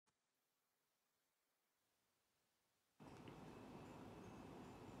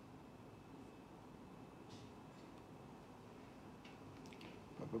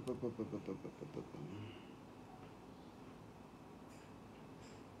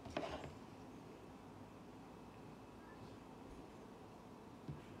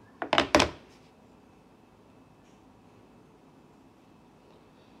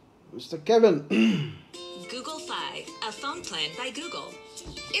Mr. Kevin. Google Fi, a phone plan by Google.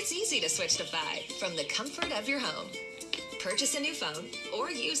 It's easy to switch to Fi from the comfort of your home. Purchase a new phone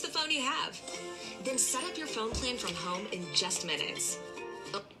or use the phone you have. Then set up your phone plan from home in just minutes.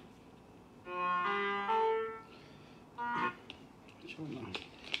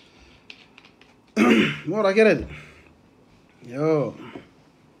 What I get it? Yo.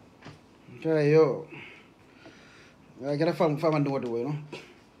 Okay, yo. I get a farm and do what you know.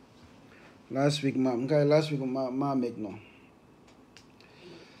 Last week, ma make no.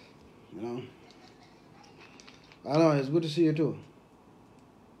 You know. I know, it's good to see you too.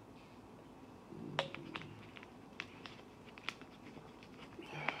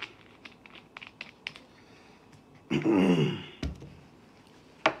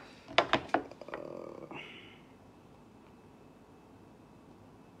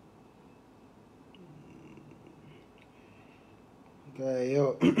 Okay,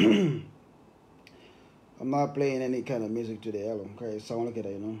 yo. I'm not playing any kind of music today, okay? Sound like it,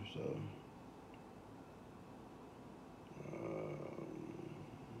 you know, so.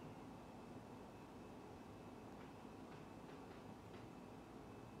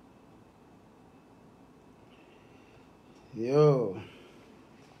 Yo.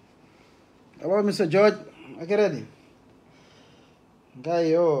 Hello, Mr. George. Okay, ready?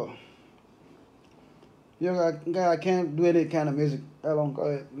 Guy, yo. Yo, guy, I can't do any kind of music.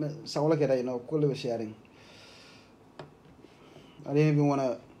 Sound like it, you know, cool sharing. I didn't even want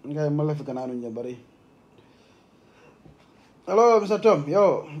to. Guy, I'm looking at you, buddy. Hello, Mr. Tom.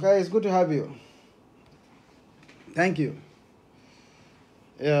 Yo, guy, it's good to have you. Thank you.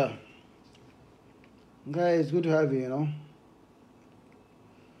 Yeah. Guy, it's good to have you, you know.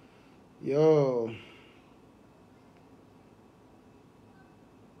 Yo.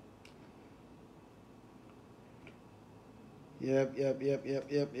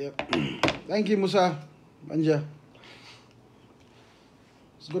 Yep. Thank you, Musa. Manja.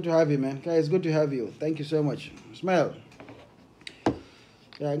 It's good to have you, man. Guy, it's good to have you. Thank you so much. Smile.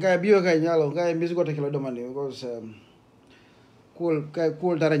 Yeah, guy, bio guy nyalo. Guy, music got a kilo domani because cool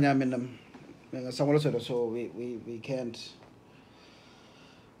dara nyaminam. So we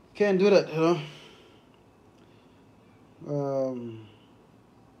can't do that, you know.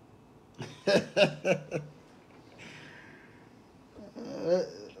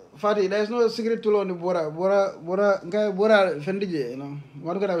 Fatih, there's no secret to learn bora fendije, you know.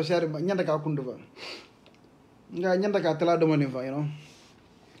 What gonna be share nyanda ka kunduva. Nga nyanda ka tela domani fa, you know.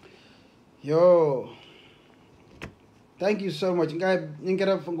 Yo. Thank you so much. Guy, you get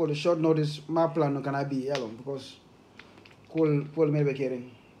up from go to short notice. My plan no can I be yellow because cool maybe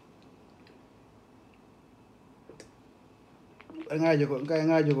caring.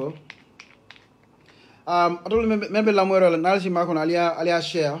 Ngajo. I don't remember Lamuero and Nalsi Marcon alia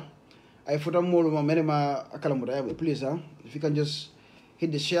share. I put on more of my Akalamuda, please, huh? If you can just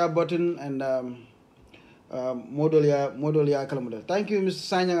hit the share button and Modolia Akalamuda. Thank you,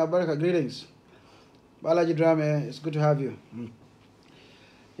 Mr. Sanyang Abaraka. Greetings. Balaji Drame, it's good to have you.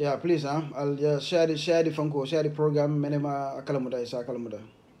 Yeah, please, huh? I'll share the phone call, share the program. Menema Akalamuda is Akalamuda.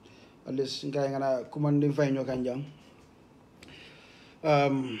 At least Gayana commanding fine your kanjang.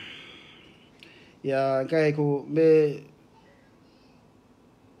 Yeah, guy who may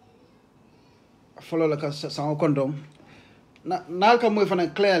follow like a sound condom. Now come with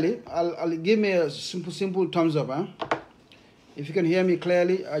it clearly. I'll give me a simple thumbs up, huh? If you can hear me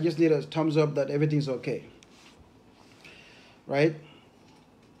clearly, I just need a thumbs up that everything's okay. Right?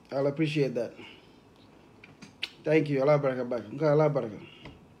 I'll appreciate that. Thank you. Allah baraka back. Allah baraka.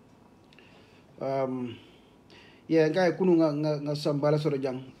 Yeah, guy kunu nga sambala soro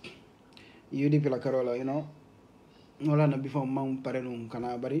jang. UDP la Carola, you know. Nola na before mang parenum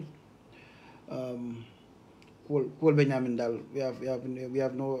kana bari. Cool Benjamin dal. We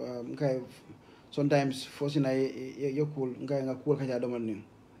have no guy. Sometimes forcing you cool guy nga cool kaya doman ni.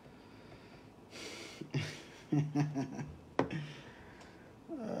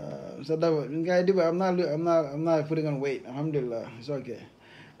 So that guy I'm not putting on weight. Alhamdulillah, it's okay.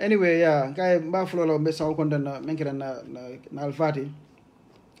 Anyway, yeah, guy Buffalo lo besa ko content na menkira na alfati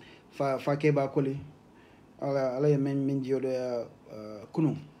fa keba koli ala men jiodo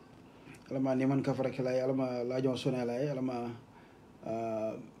kunu alama neman kafara kala alama la jon sonala alama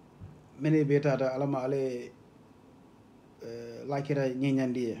many beta alama ale lakira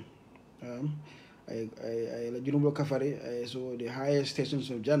nyenyandi ay la junubo kafari so the highest stations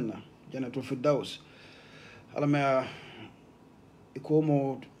of Jannatul Firdaus alama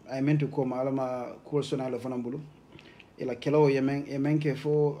ikomo ay meant to come alama cool sonalo fanambulu ila kelo yemen ke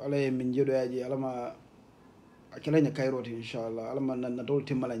fo ala min jedo yaji alama akelanya kairoti inshallah alama na dol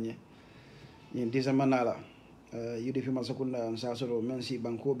timmalanye yin dizamanala yudi fi masakunda sasoro mensi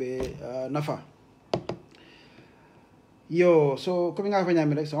bankobe nafa yo so komi nga fa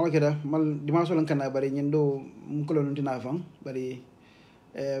nyami rek so keda mal dimanche lan kana bari nyendo mukolo ntina fam bari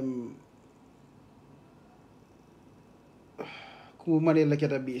ku mari la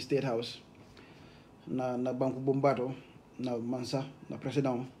keda bi state house na banku bombato na mansa na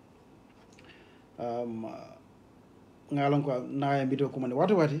president ngalon ko na mbito ko man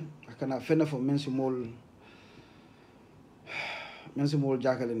wati akana fenna fo mensi mol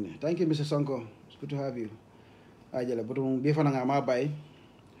jakalini. Thank you Mr. Sonko, it's good to have you ajala butung bi fana nga ma bay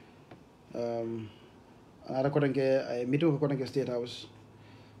ara ko danke ay mito ko danke state house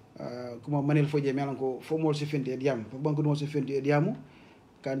kuma manel foje melan ko fo mol se fende diam fo banko no se fende diamu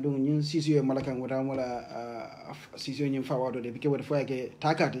kan dum ñun sisiyo malakan wata wala sisiyo ñim fa wado de bi ke wada fo yake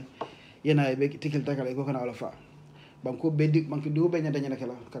takati yena be tikil takale ko kana wala fa banko be dik banko do be nyanda nyana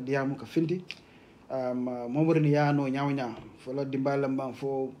kala ka diamu ka finti momorni yano nyawnya fo la dimbala mbam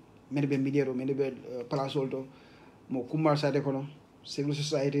fo menbe midero menbe place olto mo kumar sade kono civil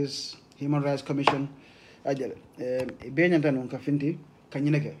societies human rights commission ajale be nyanta non ka finti ka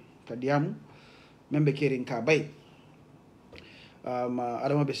nyineke ka diamu membe kerin ka bay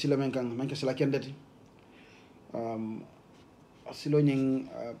adama be silo men kan man ka sila kendati silo nyin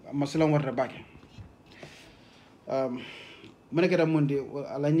masalan warta bake manake da monde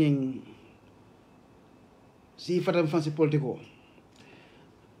ala nyin si fatam fansi politiko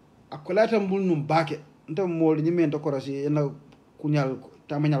akolata mbulnum bake nta mol nyime to korosi na kunyal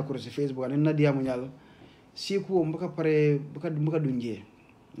tamanyal korosi Facebook an na diamu nyal si ku mbaka pare mbaka dunje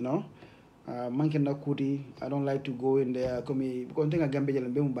no manke na kuti I don't like to go in there komi ko tenga gambe jale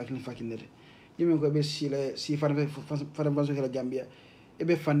be mu bakin fakinete nyime ko be si fatam fanso kala gambia e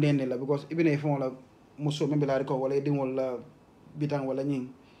be fandene la because ibine fon la muso membe la ko wala din wala bitang wala nyin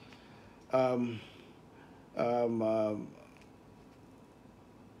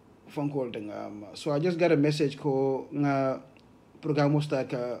phone call thing. So I just got a message ko nga programme start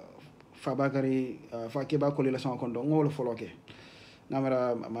ka fabakari fakeba ko lila sama kondo ngolo foloke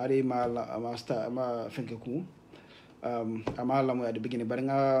namara mari mal master ma fenke ku amala mo at the beginning bari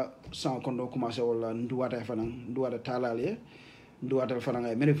nga sama kondo commencer wala nduwata fanan nduwata talale nduwata fanan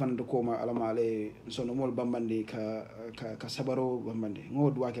ay meri fanan do koma alamale sono mol bambandi ka sabaro bambandi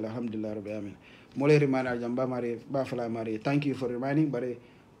ngo duwa ke alhamdulillah rabbil alamin moleri manal jamba mari ba fala mari thank you for reminding bari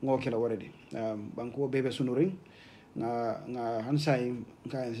ngo kela warade banko bebe sunuring nga hansay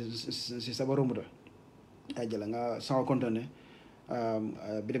ka si sabaro muda ajala nga sawa kontane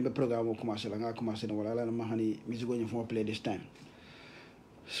bidembe programme commencer la nga commencer wala la mahani musigo ñu fo play this time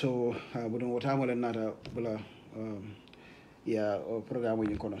so budon wota mo len nata bula programme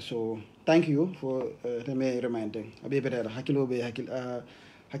ñu kono so thank you for me reminding abe better hakilo be hakili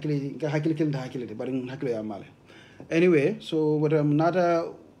kilda hakili bari hakilo ya male anyway so what nata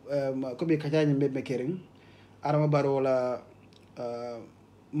ko be kajani be kering arama baro la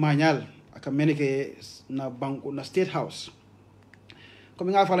mañal aka menike na banko na state house ko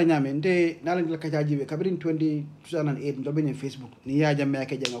mi nga fala nyame nte nala la kajaji be kabrin 2008 ndo be Facebook ni ya jamme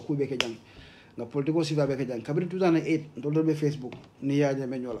ke janga ku be ke jang na politiko sifa be ke jang kabrin 2008 ndo be Facebook ni ya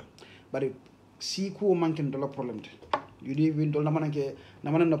jamme nyola bari si ku manken do la problème te yudi win dol na manake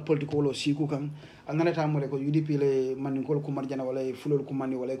na manan na politiko lo si ku kan anana ta mole ko yudi pile man ko ko marjana wala fulol ko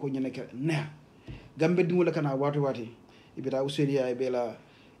mani wala ko nyene ke ne gambe dingo la kana wati ibita useriya ibela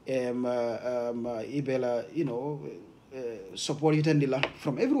ibela you know support yitandila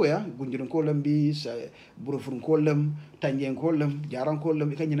from everywhere gunjurun kolam bi burufun kolam tanjen kolam jaran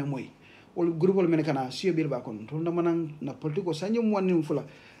kolam ikanyina moy ol groupe men kana siyo bil ba kon to na manan na politiko sanjum wonni fula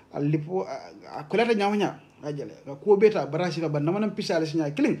alipo akulata nyawnya ajale ko beta barashi ka ban na manan pisale sinya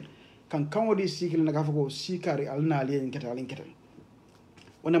killing kan wodi sikil na gafako sikari alna aliyen keta alin keta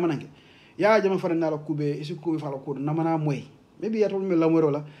wona mananke ya jama fara na la kube isi kube fala ko na mana moy maybe ya tol me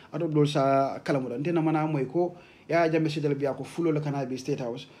lamoro la ado dol sa kalamuda nte na mana moy ko ya jambe sidal bi ko fulo la kana bi state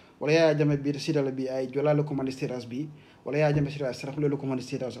house wala ya jambe bi sidal bi ay jolalo ko man state house bi wala ya jambe sidal saraf lo ko man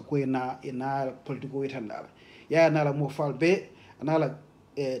state house ko ina politiko witandala ya na la mo fal be na la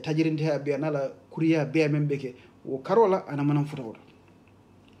tajirinde ha bi na la kuriya be membe ke wo karola ana manam futo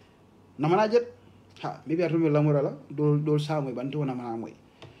na mana jet ha maybe ya tol me lamoro la dol sa moy banto na mana moy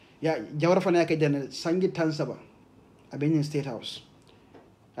ya jawra fana yake jane sangi tan saba abenye state house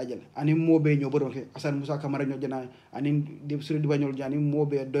ajale ani mobe nyo bodo ke Asan Musa Kamara nyo jana ani de suru di banyol jani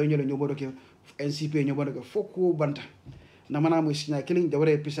mobe do nyo nyo bodo ke NCP nyo bodo ke foko banta na mana mo sinya killing de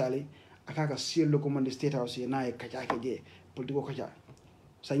wore pisali akaka sielo ko man state house na e kacha ke je politiko kacha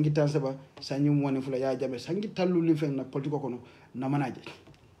sangi tan saba sanyi mo woni fula ya jabe sangi tallu li fen na politiko kono na manaje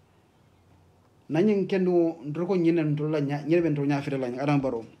nanyin kendo ndroko nyinen to la nyebe to nya fere la adam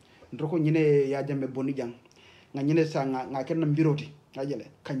baro ndroko nyine ya jambe boni jang nga nyine sa nga kenna mbiroti ajale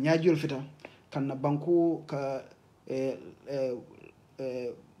kan nyaajol fita kan na banku ka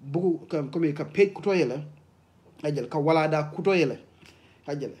bugu ka komi ka page kuto yele ajale ka walada kuto yele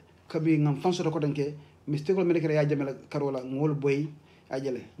ajale kabi ngam fanso ko danke mistake medikere ya jamela karola ngol boy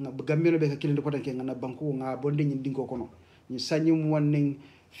ajale nga gambelo be ka kilinde ko danke nga na banku nga bonde nyin dinko kono ni sanyi mu wonnen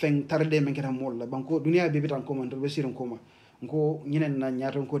feng tarde men keta molla banko dunia be bitan ko man do be sirin ko ma ngo nyinen na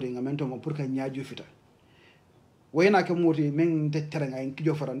nyaaton ko de ngamento mo pour ka nyaaju fita wayna ke moti men te tere ngay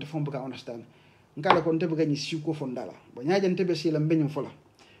kijo farante fom buka understand ngala ko tebe gani si ko fondala bo nyaajan tebe si la benyum fola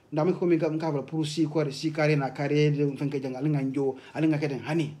ndam ko mi gam kabla pour si ko si kare na kare de fenke jangal nga njo ali nga keten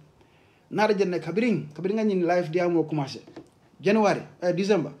hani nara jenne kabirin ngani live dia mo commencer January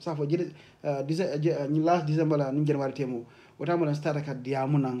December ça faut dire ni last December la ni January temo wata mo start ka dia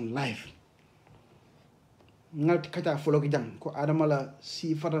mo nan live ngal kata folo ki jang ko adama la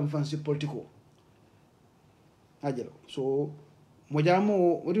si fatam fansi politiko ajelo so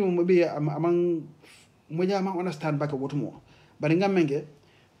mojamo wodi mo be amang mojama understand baka wotumo bari ngamenge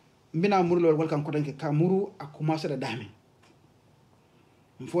mbina muru lol kan ko danke ka muru a commencer da dame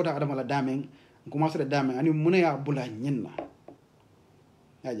mfota adama la dame commencer da dame ani muna ya bula nyinna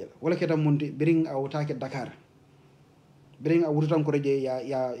ajelo wala keta mundi bring a wotake Dakar bring a wutan ko reje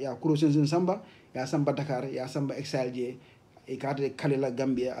ya kuro sen samba ya samba Dakar ya samba exalje e kate kalila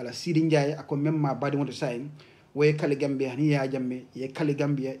Gambia ala Sidi Ndiaye ako memma badi wonto sayin way kali Gambia ni ya jamme ye kali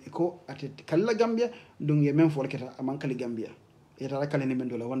Gambia ko ate kala Gambia dung ye men fol keta aman kali Gambia e tara kali ni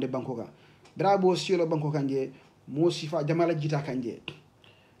mendola wonde banko ka bravo siolo banko kanje mo sifa jamala jita kanje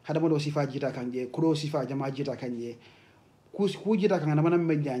hada mo sifa jita kanje kuro sifa jama jita kanje ku jita kan na manam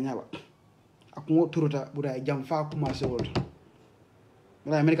medja nyaaba akko turuta buda jamfa kuma se wolto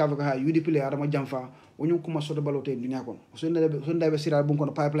wala America ko ha UDP le adama jamfa wonyu kuma sodo balote dunya kon so nda be sira bun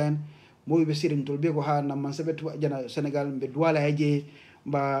kono pipeline mo be sirin tol be ko ha na man sabet jana Senegal be duwala haje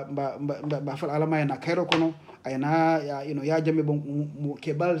ba fal alama na kairo kono ayna ya ya jamme bon mo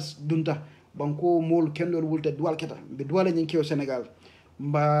kebal dunta banko mol kendor wulta duwal keta be duwala nyin kew Senegal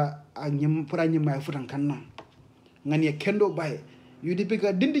mba anyim pura nyim may futan kanna ngani kendo baye UDP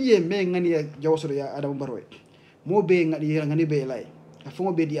ka dindije me ngani jawsoro ya Adama Barrow mo be ngani be lay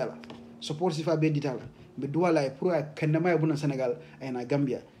afongo be diala support sifa be ditala be duwala pour kanna may bunan Senegal ayna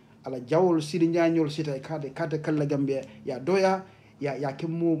Gambia ala jawol Sidi Njanyol sita kade kala Gambia ya doya ya ke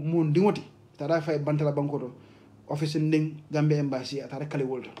mo ndingoti tara fay bantala bankoto office nding Gambia embassy atara kali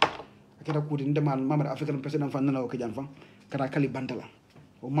wolto akata kuti ndemal mamad African president fan nana o ke jan fan kata kali bantala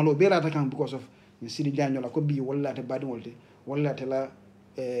o malo be rata kan because of Sidi Njanyol ko bi walla te badi wolte walla te la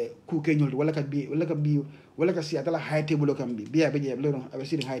ku ke nyol walla ka si atala high table kam bi biya be je leno abe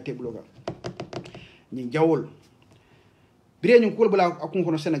Sidi high table kam ni jawol bire ñu ko bala akun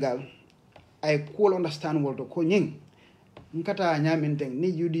kono Senegal ay ko understand wolto ko ñing nkata nyaminteng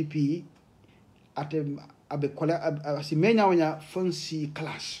ni UDP ate abe kola si meñawnya fonsi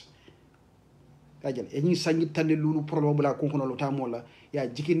class ajal e ñi sangi tande lulu problème bala ko kono lo tamola ya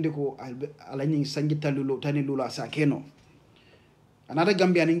jikinde ko ala ñi sangi tande lulu tane lulu sa keno anata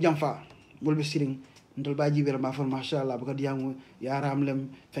Gambia ni jamfa bolbe siring ndol baji ber ma fa mashallah bu ko diamu ya ramlem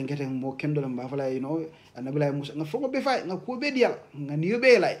fenkete mo kendo lam ba fa lay no anabila musa nga fongo be fay nga ko be dial nga niyo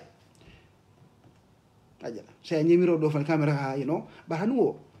be lay ajala say nyimiro do fal camera ha ba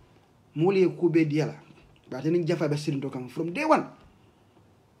hanuwo moli ko be diala ba tan jafa be sirin to kam from day one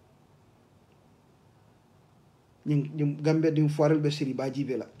ñing Gambia dim foral be siri baji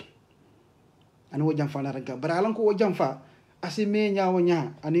be la an wo jamfa la ranka baralan ko wo jamfa asime nyaawo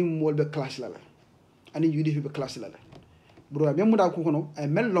nya ani molbe class la ani UDP be class la bro même mu da ko kono ay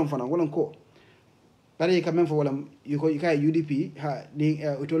mel lom fana wala ko bari quand même fo wala yuko kay UDP ha ni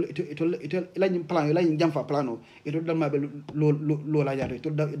itol lañu plan lañu jamfa plano itol dal mabe lo la jaato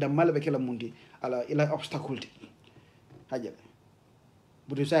itol da malbe kala mundi ala ila obstacle haja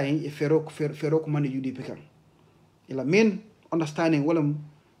budu say fero ko man UDP kan ila men understanding wala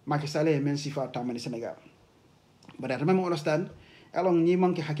Macky Sall men sifa tamani Senegal bada tamam understand along ñi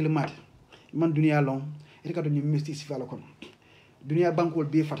manki hakilimat man dunia long rika do ñu misti sifa la kon dunia bankol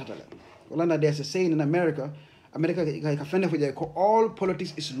bi fatata la wala there's a saying in America ka fende fo ko all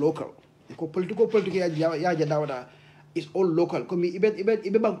politics is local ko political ya dawda is all local comme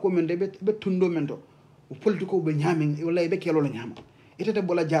ibe banko men de be tundo men to o politiko be nyamin wala ibe kelo la nyama itata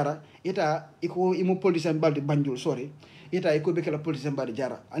bola jara ita iko imo politicien balde Banjul sorry ita iko be kala politicien balde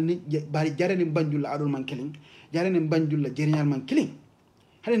jara alni bari jara ni Banjul la adol man killing jara ni Banjul la jeriñal man killing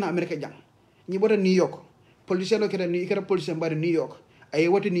halina America jang ñi bota New York politicien lo kera ni ikara politicien balde New York ay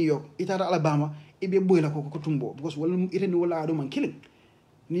wati New York itata Alabama ibe boy la ko tumbo because wala itani wala adol man killing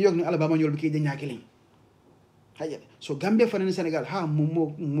New York ni Alabama ñol be ke janya killing haja so Gambia fanani Senegal ha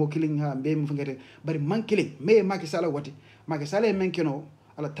mo killing ha be mo fangate bari man killing me Macky Sall wati Macky Sall men keno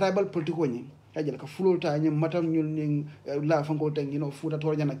ala tribal politiko ni haja ka fulota nyam matam ñul ni la fanko tan futa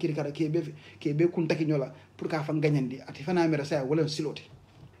to jana kiri kada ke be kun taki ñola pour ka fa gagnandi ati fana mera sa wala siloti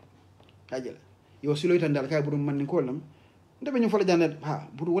haja yo siloti tan dal kay buru man ni ko lam ndabe ñu fola jana ha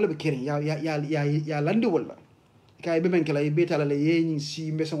buru wala be kering ya landi wala kay be men kala be tala le yeñi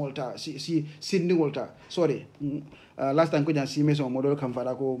si meson wolta si sindi wolta sorry last time ko jan si meson modol kam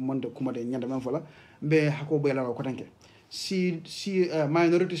fada ko monde kuma de nyanda men fola be hako be la ko tanke si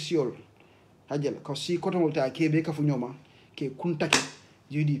minority siol hajel ko si ko wolta ke be ka fu nyoma ke kuntaki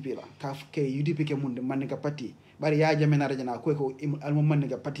UDP la ka ke UDP ke munde man ga parti bari ya jame na rajana ko almo man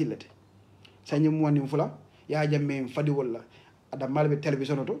ga parti lete sanyi mo woni fula ya jame fadi wala ada malbe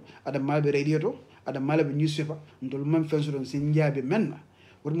television to ada malbe radio to ada malabe newspaper ndol man fenso don sin jaabe menna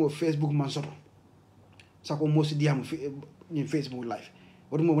wodmo Facebook man soto sako mo si diam ni Facebook live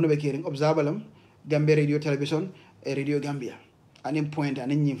wodmo wono be kering observalam Gambia radio television e radio Gambia anen point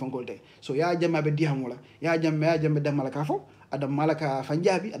anen nyin fangolte so ya jamma be diam wala ya jamme damal ka fo ada malaka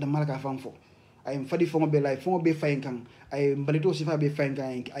fanjaabi ada malaka fanfo ay fadi fo be live fo be fayin kan ay mbalito sifa be fayin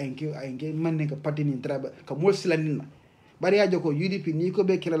kan ay man ne ka patini traba ka mol silanina bari ya joko UDP ni ko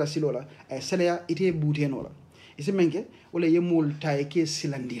be kelala silola ay selaya ite buteno la isi menke wala yemul tay ke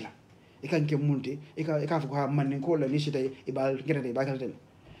silandila e kanke munte e ka fu ha man ko la ni sitay e bal gerede bakal ten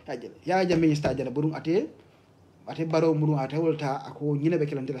ajel ya jamme ni stajala burum ate baro murum ate wolta ako nyina be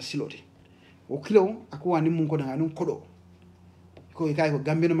kelandila silote o kilo ako wani mun ko danga nun kodo ko kay ko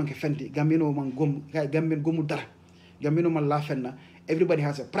gambino man ke fenti gambino man gom kay gambin gomu dara gambino man la fenna everybody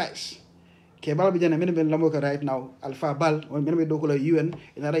has a price ke bal bi jana men ben lamo ko right now alpha bal on men be do ko la UN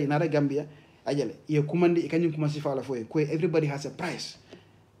inara Gambia ajale ye kumandi kanyum kuma sifala foye ko everybody has a price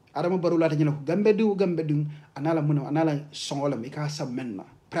adama baru lata nyina ko gambe du anala mun anala songola mi ka sammenna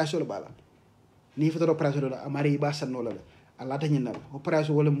price wala bala ni fotoro price wala amari ba sanno la ala ta nyina o price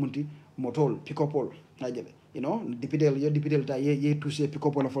wala munti motol pikopol ajale dipidel ta ye touché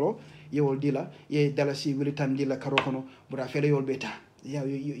pikopol folo ye wol dila ye dalasi wili tan dila karo kono bura fele yol beta ya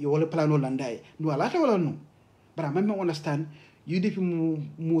yo wala plano landai no ala ta wala no bara même understand UDP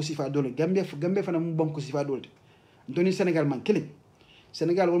mu sifa dole Gambia fana mu banko sifa dole doni Sénégal man kelen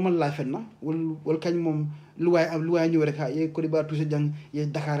Sénégal wol man la fenna wol kañ mom luway ñu rek ye ko diba touché jang ye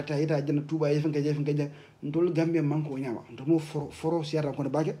Dakar ta ita jana Touba ye fenga jang ndol Gambia man ko nyama ndo mo foro siara ko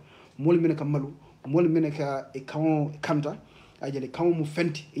baake mol mena kam malu mol mena ka e kawo kanta ajale kawo mu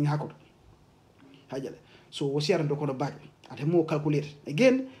fenti in hakoto ajale so wo siara ndo ko baake ate mo calculate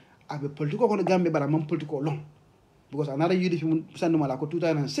again abe politiko ko Gambia bara man politiko long because another UDP mun sanduma la ko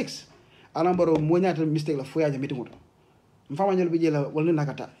 2006 alambaro mo nyaata mistake la foyaje metingo mfama nyol bi jela wala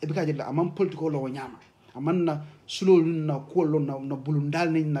nakata e be ka jela amam politiko lo nyama amanna sulol na kollo na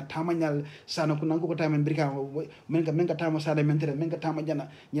bulundal ni na tamanyal sana ko nango ko tamen brika men ka tama sada mentere men ka tama jana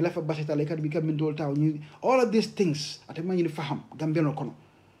nyela fa basita le kat bi kam min dol taw ni all of these things ate man ni faham Gambia no kono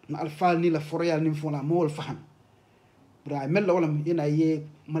na alfal ni la foroyal ni fona mo wol faham bra mel wala ina ye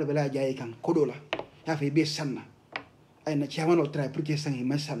mala bela jaay kan kodola ya fa be sanna ay na chairman o try pour que sangi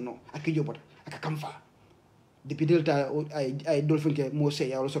ma sanno ak jobota ak kamfa depuis delta ay dolphin ke mo se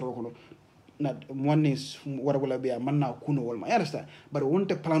ya wala soro ko na one is wala be manna kuno wala I understand but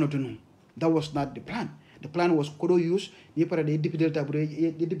wonte plan to no that was not the plan was kodo use ni para de depuis delta pour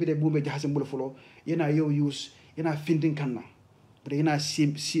depuis bumbe jahase mbul folo yena yo use yena finding kanna but yena si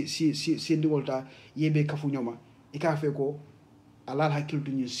ndi volta yebe kafu nyoma ika fe ko alal hakil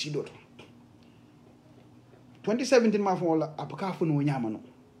du ñu sidoto 2017 ma fo wala apaka fu no nyama no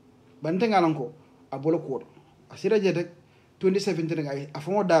bante ngalanko abolo ko asira jete 2017 ay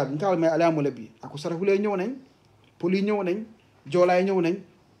afamo da ngal may ala mo labi ako sarafule ñew nañ poli ñew nañ jolay ñew nañ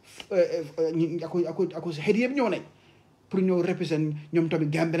ako hedi yeb ñew nañ pour ñew represent ñom tamit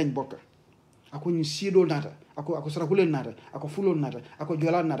gambe nañ bokk ako ñu sido nata ako sarafule nata ako fulo nata ako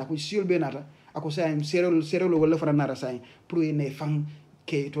jola nata ako siol be nata ako say serelo wala fara nata say pour ne fang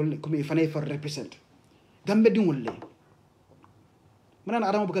ke tol ko mi fanay for represent gambe dingol le manan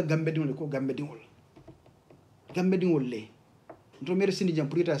adama buka gambe dingol ko gambe dingol le to mere sindi jang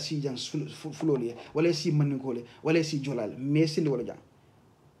purita si jang fuloli wala si mannikole wala si jolal me sindi wala jang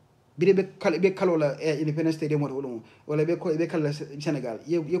bide be kalola independence day mo wala be kala Senegal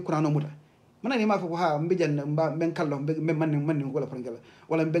ye kurano muta mana ni ma ko ha mbijan mba ben kallo be manni wala prangala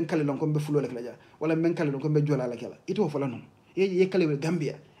wala ben kallo ko be fulole kala ja wala ben kallo ko be jolala kala ito fala non ye kala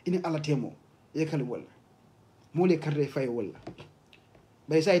Gambia ini ala temo ye kala wala mo le karre fay wala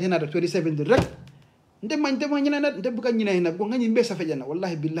bay say tena 2017 rek ndema ñina na de buka ñina na ko ngani mbe sa fejana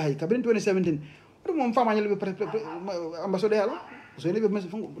wallahi billahi kabrin 2017 do mom fama ñal be ambassadeur yalla so ne be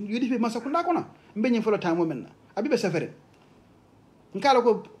yudi be masa ko ndakona mbe ñi folo tamo menna abibe safere nkala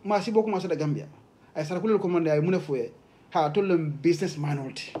ko ma si boko ma sa da Gambia ay sara kulul ko mande ay mune foye ha tollem business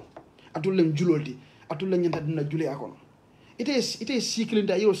minority atollem julolti atollem ñanta dina julé akon ite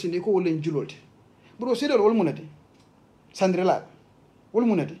siklinta yo sinde ko wolen julolti bro sedol wol munati sandrela wol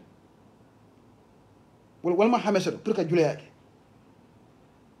munati wol ma xamé pour que julé yake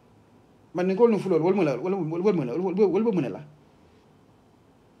man ni ko no fulol wol mu la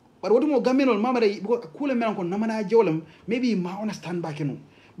but what mo gaminol mamare kula men ko namana jewlam maybe ma understand ba kenu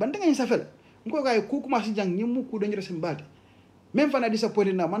ban nga safel ngo gay ku kuma si jang ñimu ku dañu resem baade même fana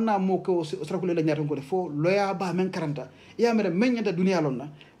disappointed na man na mo ko stra ko le ñaata ko defo loya ba men karanta ya mere men ñanta dunia lonna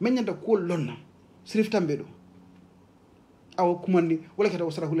men ñanta ko lonna sirif tambe do aw kumandi wala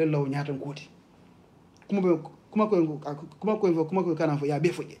kata stra ko le law ñaata ko ti kuma ko kana fo ya be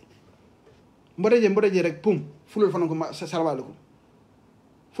foje mbodeje rek pum fulol fana ko salawale ko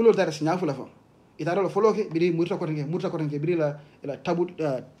fulol dara si ñaafula fa itaro foloke biri murta ko tanke biri la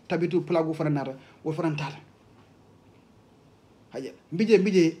tabitu plagu fana nata wo fana tata haje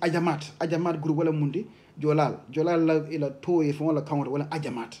mbije ajamat groupe wala mundi jolal la ila to e fon wala kawra wala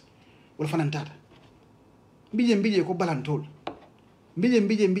ajamat wala fana tata mbije ko balantol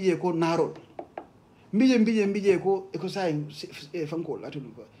mbije ko narol mbije ko e ko say fankol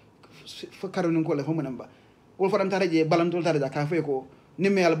atulu fa karonu ko la fa munamba wala fana tata je balantol tata ka fe ko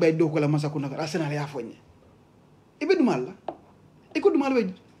nimme yalla bay do ko la masakuna ko arsenal ya foñe ibe dumal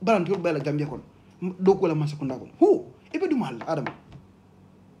be balantol bay la Gambia kon do ko la masakuna kon hu ibe dumal adam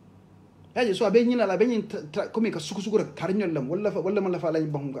yaje so abe nyina la be nyin comme ka suku rek karñol lam wala man la fa lañ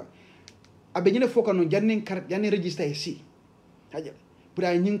bahunga abe nyina foka no jannin register si yaje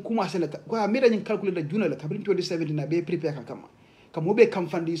bura nyin commencer la ko amira nyin calculer la juna la kabrin 2017 na be prepare kan kama kam be kam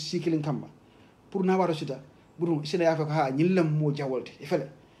fandi sikilin kamba pour na waro sita buru sina ya fa ha nyilam mo jawolte e fele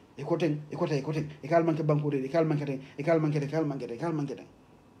e koten e kal manke banko de kal manke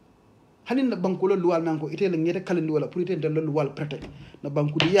hanin na banko lo luwal nan ko ite la ngete kalandi wala pour ite dal lo luwal protect na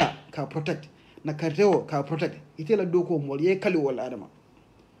banko diya ka protect na karteo ka protect ite la doko mol ye kali wala adama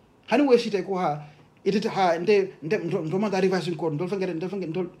hanin we sita ko ha ite ha nde ma da rivation ko ndol fa ngete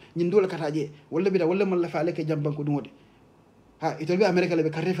nyin dole kataje wala man la fa le ke jam banko dum wode ha ito be America le be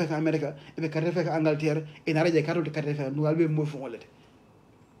karrefe ka America be karrefe ka Angleterre e na raje karol de karrefe no albe mo fon wolete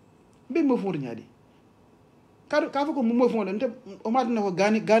be mo fon nyaadi ka fa ko mo fon nte o ma dina ko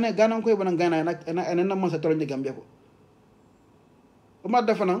gana ko e bonan gana na man sa tolonde Gambia ko o ma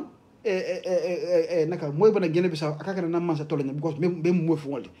da fana naka moy bonan gene bi sa akaka na man sa tolonde because be mo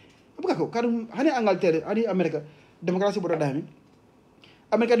fon wolete buka ko kadum hani Angleterre hani America démocratie bo dami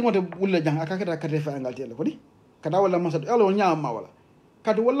America di ngote wulla jang akaka da karrefe Angleterre ko di kada wala masal alo nyaama wala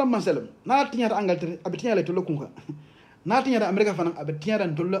kadu wala masalam na tinyata Angleterre abitinya le tolo kunka na tinyata America fana abitinya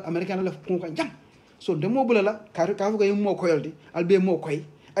dan tolo America la kunka jang so de mo bulala ka fuga mo koyoldi albe mo koy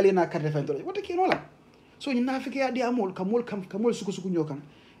alina carte fan tolo wata ki nola so ni nafike ya di amol kamol suku nyokan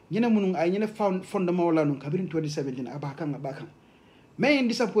nyene munun ay nyene fondement wala nun kabirin 2017 abakan mais indi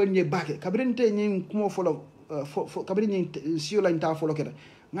disappoint nye bake kabirin te nyin kumo folo kabirin nyin siyo la nta folo keda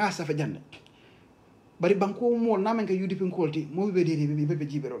nga sa fa janne bari banko mo namen ka UDP kolti mo be be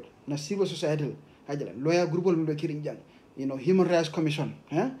jiberol na civil society hajala lawyer groupe mo be kirin jang human rights commission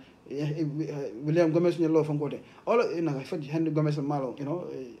William Gomez ni lo fankote all na fadi hand Gomez malo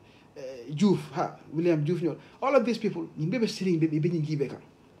Diouf William Diouf ñol all of these people ni be sering be ñi jibe ka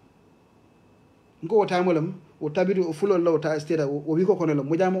ngo wata molam o tabiru o fulo law ta steda o wi ko kono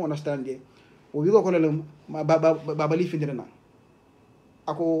mo jamo understand je o wi ko kono baba li findira na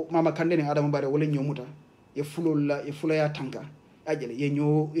ako mama kandene adama bare wala nyomuta e fulo ya tanka ajele ye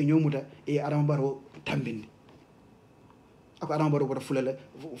nyomuta e adama baro tambindi ako adama baro wala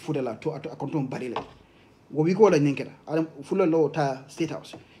fudala to akonton barile wo wi ko la nyenketa adam fulo lo ta state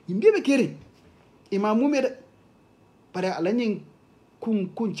house yimbe be keri imamu me bare ala nyin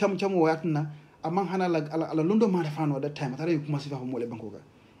kun cham wayatna amman hana ala londo ma da fano that time tare kuma sifa mo le banko ga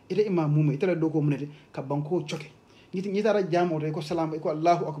ite imamu me tare do ko munete ka banko choke ñi tara jamo re ko salam ko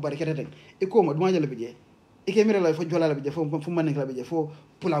Allahu akbar kete e ko ma duma jale bije ike mire la fo jolala be je fo manen la be je fo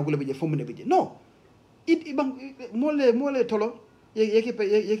pula gula be je fo mun be je no ibang mole tolo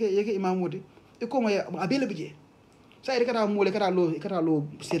yeke imam wodi e ko ma abele be je sa ire kata mole kata lo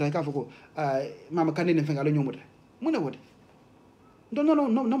sira ka fo ko mama kanene fenga lo nyomuta mun wodi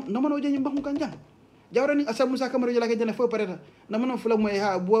no mano je nyimba ko kanja jawrani asal musa kamara jala ke jana fo pareta na mano fula moy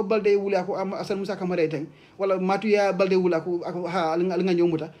ha bo balde wula ko am asal musa kamara tan wala matuya balde wula ko ha nga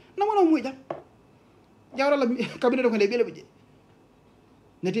nyomuta na mano moy jam jawrala kabine do ko le bele be je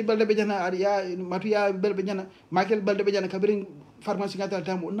neti balde be jana ya matuya bel be jana makel balde be jana kabirin pharmacie ngata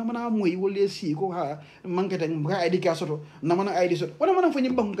tamu na mana moy wolle si ko ha mankata ga ID ka soto na mana ID soto wala mana fo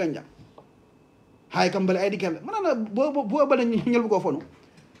nyimba ko kanja hay kambal ID kala mana bo balde nyol ko fonu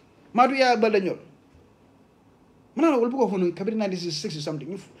matuya balde nyol mana wol bugo hono kabiri 96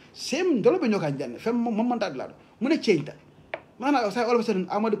 something same dolo be nyoka janne fem momanta dlado mune ceyta mana sa all of a sudden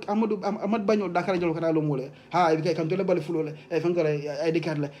amad bagno dakara jolo kata lo mole ha bi kay kam dolo bale fulole e fangara ay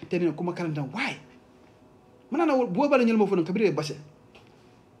dikar la tenino kuma kalanta why mana wol bo bale nyol mo fono kabiri basse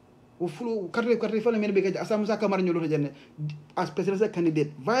o fulo karte fala men be kay asam sa kamar nyolo to janne as presidential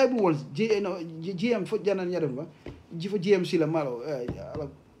candidate viable ones GM fo janna nyadon ba jifo GMC la malo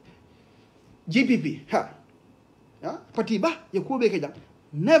GPP ha party ba ya ko be kajang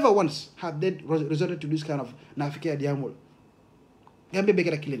never once have they resorted to this kind of nafike diamol gambe be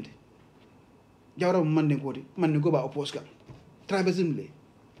kala kilente jawra man ko ba oppose ka traversum le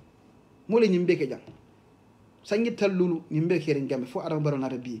mole nyimbe kajang sangi tallulu nyimbe kere gambe fo adam baro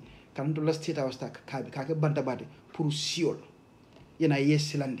nata bi kan to la state house tak ka banta bade pour siol yana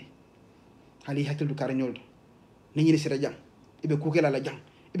yesilande hali hakil du kara nyol ni nyini sira jang ibe kukela la jang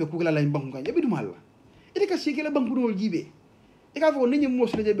ibe kukela la mbang kan ibe dum halla ite ka sikela bankunol jibe e ka fo nini mo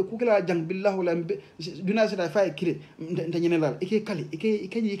sule be kukela jang billahu la duna sita fay kire ndanyene lal ike kali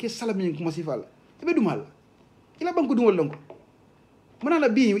ike salami ko masifal be dumal ila banku dum wolonko manana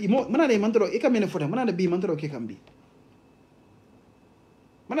bi manana mandro e kamene fota manana bi mandro ke kambi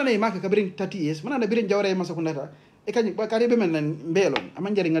manana maka kabrin 30 years manana birin jawre masa kundata e kanyi ba kare be men mbelon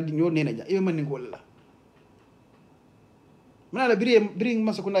amanjari ngadi nyo nena ja e man ni golla manana birin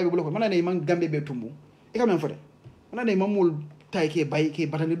masa kundabe buloko manana man gambe be tumbu e kam en fote mana ne mamul tay ke bay ke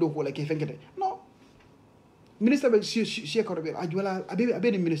batani do ko la ke fenkete non ministre be si ko be ajwala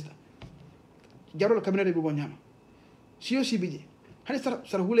abe ministre jarol cabinet be bo nyama si bije hani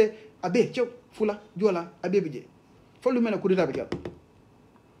sar hule abe cew fula jola abe bije follu mena kudita be gal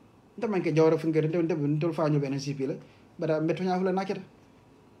ndam ke jawra fenkete ndem tol fañu ben CP la bada meto nya fula naketa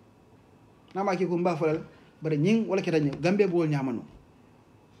nama ke ko mba fula bada nying wala ke dañu gambe bo nyama no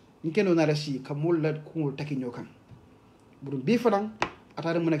nkeno na rasi kamul la kungul takinyo kan burum bi falang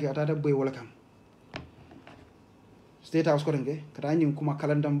atare munake atare boy wala kan state house ko renge kata nyi kuma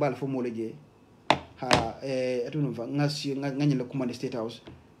kalandam bal fo mole je ha atunu fa ngasi ngani la kuma state house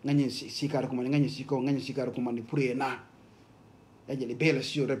ngani sikara kuma ngani sikara kuma ni pour na ajele bela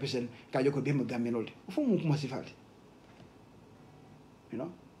sio represent ka joko be mo gaminolde fo mu kuma sifati you know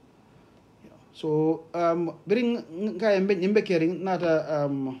so bring nga yembe kering nata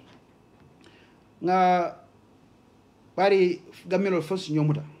nga bari gammelo fos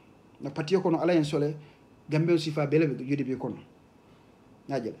nyomuta na patiyo kono ala en sole gammel sifa bele be jodi be kono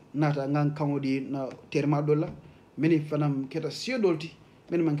najel nata ngan kamodi na terma dolla meni fanam keta sio dolti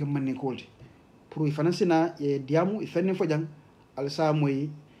meni manke manni kolti pour financina e diamu e fenni fojang al sa moy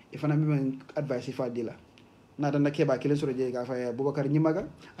e fanam men advice sifa dila nata na keba kelen soro je ga fa Bubacarr nyimaga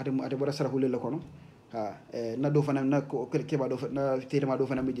ate bora sara hulel kono ha na do fanam na ko keba do na terma do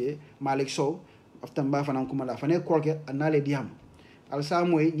fanam je Malik Sow aftan ba fanam kuma la fane kolke anale diam al sa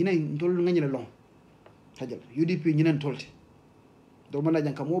moy ñine ndol ngani la long hajal UDP ñinen tolti do man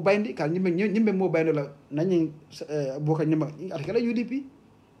jang ka mo bayndi kal ñimbe mo bayndo la nañi Bubacarr ñima ate kala UDP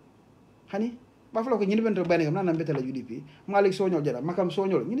hani ba fala ko ñini bento bayni kam nana betala UDP Malik Sow ñol jara makam Sow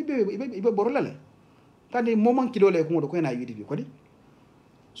ñol ñini be ibe borolale tandi momon kidole ko ngodo ko na UDP ko di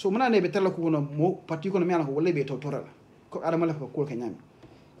so mana ne be tala ko no mo parti ko no mi ala ko wolle be to torala ko adama la ko ke nyami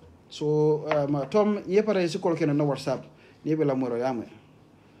so ma tom yepare ci ko ke no WhatsApp ni be la moro yamé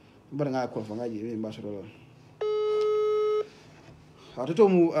bar nga ko fa ngaji be mbaso do to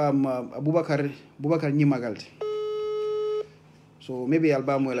mu Bubacarr ñi magalti so maybe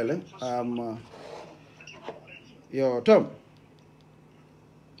alba mo la yo tom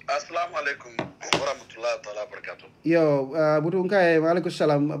assalamu alaikum wa rahmatullahi wa barakatuh yo butu kay wa alaikum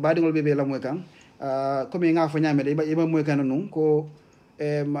salam badingol bebe la moy kan comme nga fa ñame de ba moy kan non ko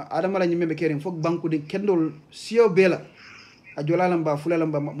adama la ñimbe kering fok banku de kendol sio bela a jolalam ba fulalam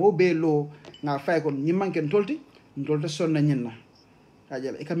ba mo be lo nga fay ko ñi manken tolti sonna ñinna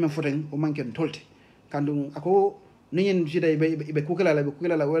ajal e kam men foten o manken tolti kandung ako ningen jida ibe kukela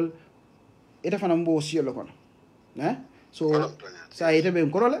la well ita fana mbo siyo lo kono so sa ite be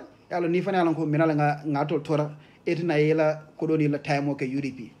korola yalo ni fana lon ko minala nga to tora etina yela ko doni la time ke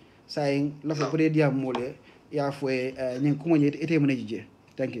UDP sa en la fo pre dia mole ya fo nyen ko nyete ite mo nejije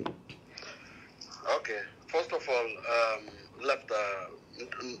thank you. Okay, first of all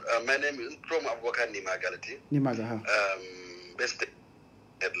my name is Bubacarr Nimaga ha best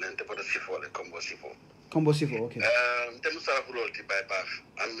headline te poda sifo le combo sifo okay temu sara hulol ti bay baf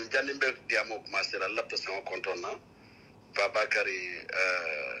am jandimbe diamo commencer la lapta sama kontona Bubacarr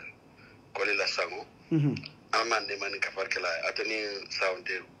kolila sango amande man ka farkela atani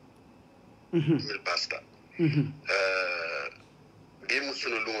sounde mil pasta bimu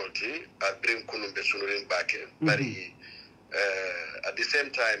sunu lumolti a brim kunumbe sunu rin bake bari at the same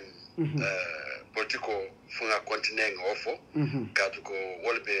time political funga continent ofo katuko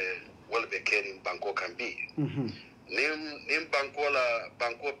wolbe kenin banko kan bi nim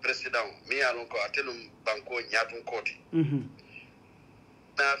banko president mi alon ko atelum banko nyatun koti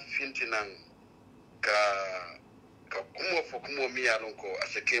na fintinan ka kumo mi alon ko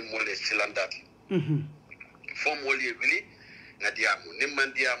asake mole silandati fo mole really ngadiamu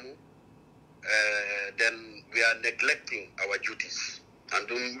nimmandiamu then we are neglecting our duties and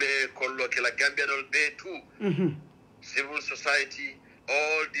be kollo kila Gambia dol be too civil society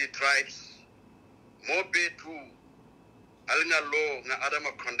all the tribes mo be too alnga law nga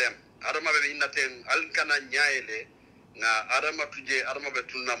adama condemn adama be inaten alkana nyaele nga adama tuje adama be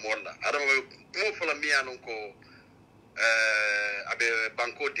tunna molla adama be mo fola miyanon ko abe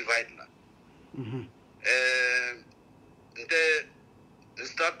banko divide la nte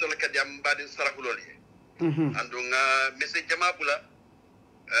start to like jam badin sarakuloli andunga message jamabula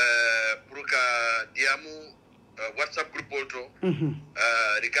pour ka diamu WhatsApp group auto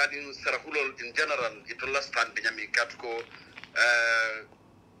regarding sarakulol in general it will last time benyami katko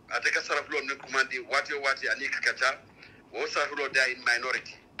ateka sarakulol ne commandi wati ani kakacha wo sarakulol they in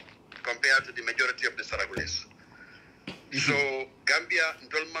minority compared to the majority of the sarakules so Gambia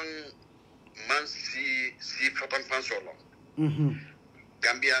ndolman man si fatan fansolo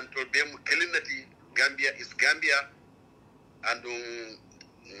Gambia and bem kelinati Gambia is Gambia and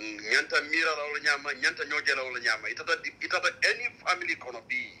nyanta mira la nyama nyanta nyojela la nyama itata any family kono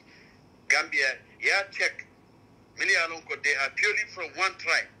be Gambia ya check many along they are purely from one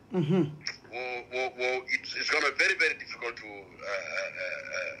tribe it's going to be very very difficult to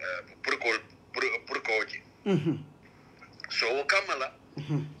purkoji so kamala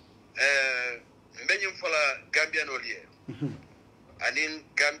mbenyum fala Gambia no liye and in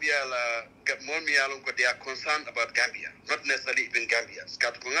Gambia la momi alon ko they are concerned about Gambia not necessarily even Gambia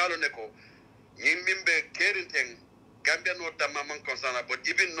skat ko ngalo ne ko nyimbe kerinten Gambia no tamama concerned about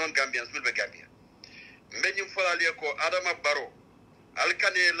even non Gambians will be Gambia mbenyum fala liye ko Adama Barrow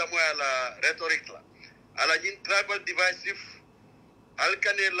alkane la moya la rhetoric la ala nyin tribal divisive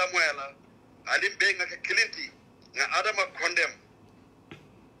alkane la moya la alim be nga kilinti nga Adama condemn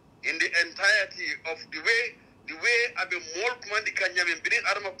in the entirety of the way abe mol commandi kanyame bring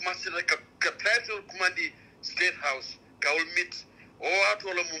Adama master ka title commandi state house ka will meet o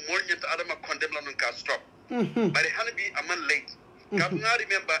atolo mo mol nyata Adama condemn la non ka stop but it had be a man late ka nga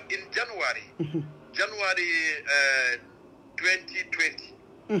remember in January 2020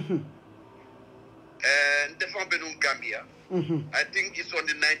 and the from Benun Gambia I think it's on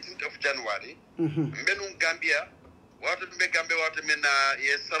the 19th of January Benun Gambia water me Gambia water me na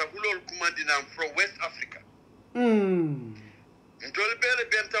yes sarahulol kumandina from West Africa ntol bele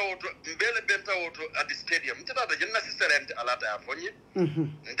benta auto at the stadium ntata je necessary ante alata ya fonye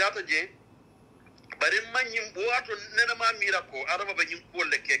ntata je bari manyim wato nena ma mira ko araba ba nyim ko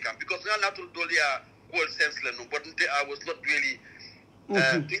le kekam because na natul dolia all sense le no but I was not really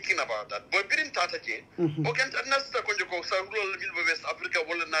thinking about that but birin tata je okay nasta ko joko sarahulol milbe West Africa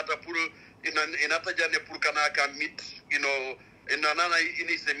wala nata pour inata jane pour kanaka meet inanana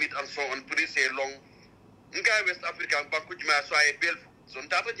inise meet and so on pretty say long ngai West Africa banku juma so ay bel so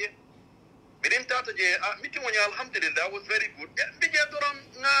tata je bidin tata je meeting wonya alhamdulillah was very good bije doron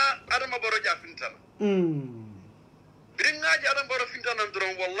nga Adama Barrow ja fintana bidin nga ja Adama Barrow fintana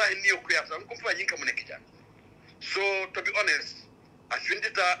doron wallahi niyo ko yata ko fa yinka mun kija so to be honest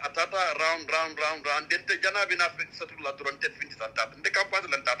afindita atata round dente janabi na satula doron tet findita tata de campagne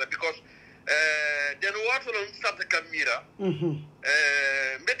lan tata because den wato lon sata kamira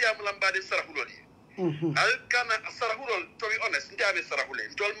media mulambade sarahuloli alkana sarahulol to be honest ndiabe sarahule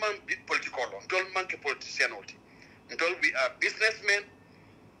ndol man political ndol man ke politician oti ndol we are businessmen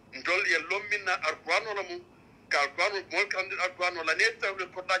ndol ye lomina arkwano lamu kalkwano mol kan alkwano la neta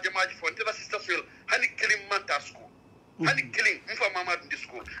ko da jamaji fonte la sister soil hani killing manta school hani killing mfa mama in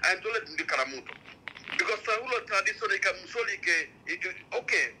school I am told in the karamuto because sahulo tradition ka musoli ke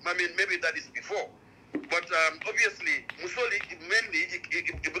okay I mean maybe that is before but obviously musoli mainly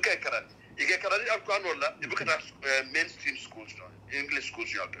ibuka karat ige karani alkwano la ibuka mainstream schools English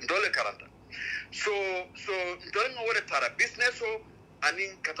schools ndole karanta so ndole ngore tara business so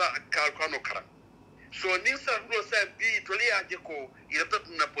anin kata kalkwano karat so ni sahulo sa bi tolia je ko iratat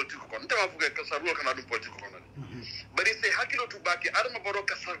na politiko ko ntama fuga ka sahulo kana dum politiko ko bari se hakilo to baki adama baro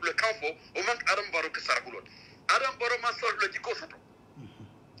ka sahulo kanfo o man adama baro ka sahulo adam baro ma sahulo jiko soto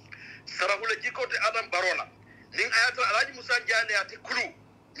sahulo jiko te adam barola nin ayata alaji musa jale ate kulu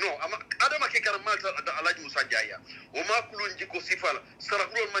no ama adama ke karamalta alaji musa jaya o ma kulu jiko sifala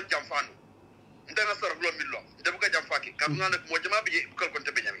sahulo man jamfano ndanga sahulo millo ndebuka jamfaki kamna nak mo jama bi bukal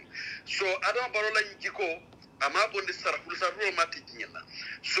konte be nyami so adam barola jiko ama bondi sahulo ma tinyina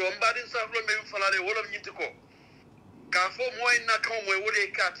so mbadin sahulo me falale wala nyinti ko ka fo moy na kan moy wole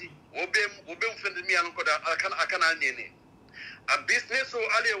kati obe mfende mi alon ko da akana nene a business o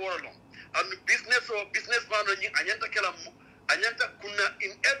ale worolo and business man ni anyanta kala anyanta kunna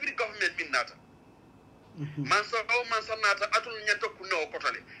in every government min nata man so nata atul nyanta kunna o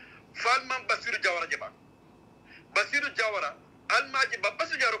kotale falman basiru jawara almaji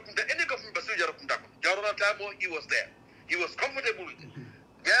basiru jawara kunta any government basiru jawara kunta jawara tamo he was there he was comfortable with it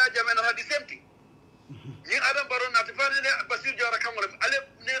ya jamana had the same thing ni adam baro na tafani ne basir jawara kamole ale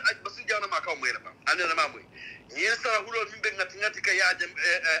ne basir jawara ma kaw moy la ba ane na mamoy ni sa hulo mimbe ngati ka ya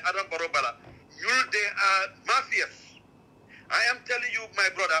adam baro bala they are mafias. I am telling you my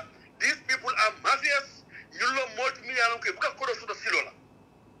brother, these people are mafias. Yulo multi-million ke buka kodo suda silola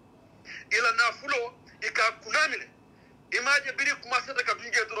ila na fulo ika kunamile imaje biri kumasata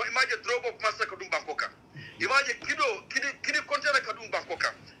kadunje dro imaje drogo kumasata kadum bankoka imaje kidi kontena kadum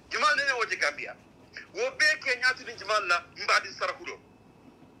bankoka jimal ne woje Gambia wo be ke nyati din jimal la mbadi sarahulo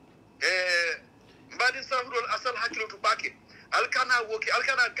mbadi sarahulo asal hakilo to bake alkana woki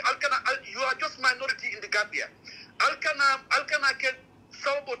alkana you are just minority in the Gambia alkana ke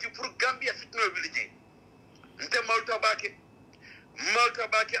sawboti pour Gambia fitno village nte malta bake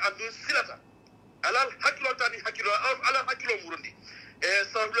andun silata alal hakilo tani hakilo alal hakilo murundi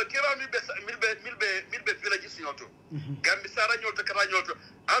sahlo kira milbe village sinoto gambi sara nyolto kata nyolto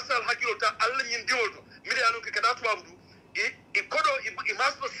asal hakilo ta alla nyin diwolto mide anu ke kada tuwabdu i kodo i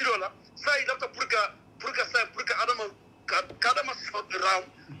maslo silola sai dafta purka adama round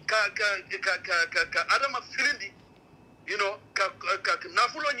ka adama filindi you know ka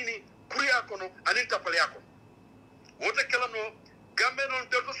nafulo nyini kuriya kono anin tapale yako wote kala no gambe non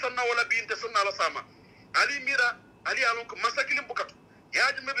delto sanna wala binte sanna la sama ali alon ko masakilim bukatu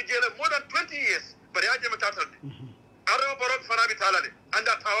yaaje mebe jele more than 20 years bari yaaje me tatalde ara borod fanabi talale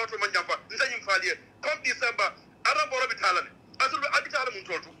anda tawato man jamfa nsanyim faliye comme December ara borod talale asul abitala mun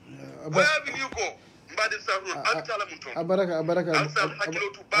toltu where will you go mbadi sahru abitala mun toltu abaraka alsal hakilo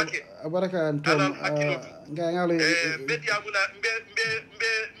tu bake abaraka antom ngalo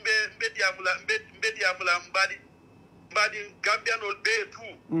mbediamula mbadi Gambianol be tu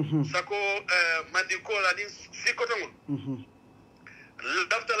sako mandi ko la din sikotongol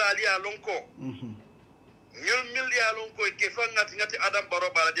daftala ali alonko ñol milli alonko ke ngati Adam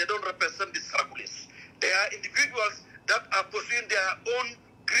Barrow bala they don't represent the Sarakulis. They are individuals that are pursuing their own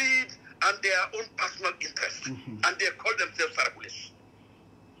greed and their own personal interest and they call themselves Sarakulis.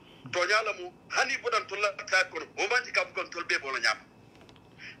 Tonyalamu hani bodan tolla ta ko o manti kam kon tolbe bolo nyam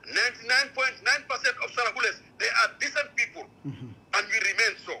 99.9% of Sarakules, they are decent people and we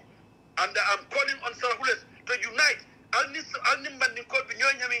remain so. And I'm calling on Sarakules to unite. Alnim bandin kol bi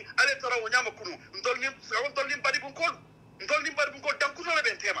nyonyami ale tara wonyama kunu ndolnim badi bun kol dankuso le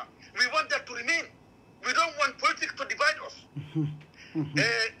bentema. We want that to remain. We don't want politics to divide us.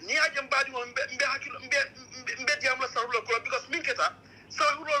 Ni ajam badi mo mbe hakilo mbe diamla Sarakulo ko because minketa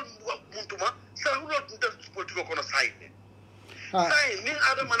Sarakulo muntuma Sarakulo nda politiko kono side. Sai nin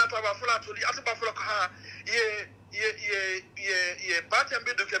adam manata ba fula to li ataba fula ko ha ye parti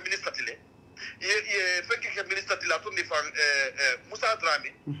ambe do ke ministre tile ye fekki ke ministre tile to ni fa Musa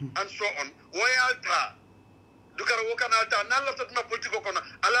Drame and so on royalta dukara wokana alta nan la totna politiko kono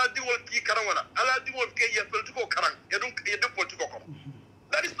ala diwol ki karan wala ala diwol ke ye politiko karan ye do politiko kono.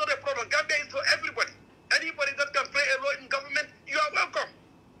 That is not a problem. Gambia is for everybody. Anybody that can play a role in government, you are welcome.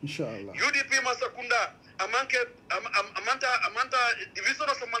 Inshallah. UDP Masakunda amanta division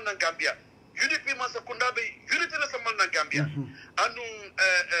of Saman Gambia. UDP Masakunda be unity of Saman Gambia. anu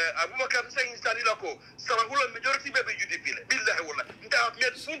Bubacarr saying sanila ko sarahula majority be UDP le billahi wala nda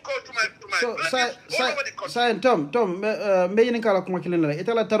met full call to my so Tom me yin kala kuma kilin la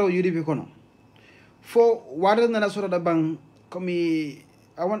itala taro UDP kono fo wada na sura da bang komi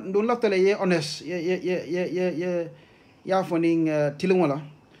awan don laftale ye honest ya foning tilin wala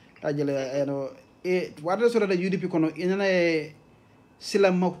ajele eno wada sura da UDP kono inana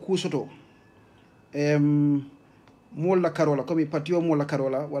sila makusoto mola karola comme patio mola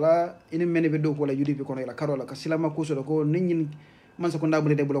karola wala ini mene be do wala UDP kono la karola ka sila makusoto ko ninyin man sa ko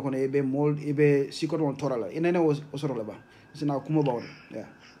ndabule de bulo kono e be mol e be sikoto on torala inene o soro la ba sina kuma bawon yeah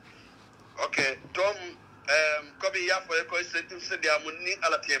okay Tom kobi yafo ko se dia mun ni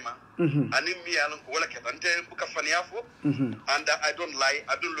ala tema ani mi ala ko wala ketante buka fan yafo and I don't lie,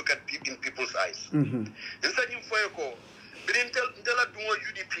 I don't look at people in people's eyes insa nyim foye ko brintel ndela dungo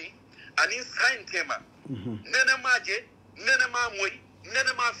UDP ani sign tema nene maje nene ma moy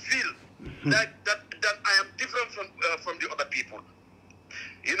nene ma feel that I am different from the other people.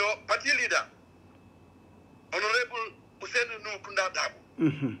 You know, party leader Honorable Usainu Kunda Dabo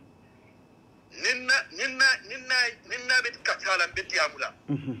ninna bit katala bit yamula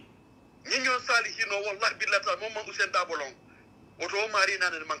ninyo sali hino wallahi billata mom Usain Dabo long oto mari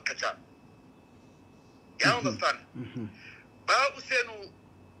nan man kacha you understand ba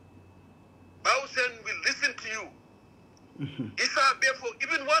Usain will listen to you isa befo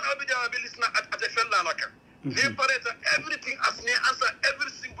even one abida will listen at a fella laka ne pareta everything as ne answer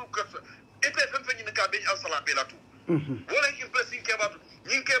every single question it is something in ka be answer la belatu wala impressing ke ba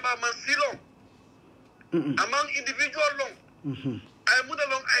ninke ba man silong among individual long I muda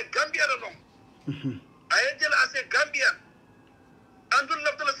long I Gambia long I tell as a Gambian and do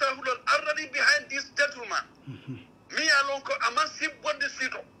love the sahulol already behind this gentleman me alone ko among sip one the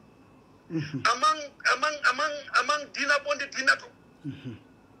sito among dina bonde dinato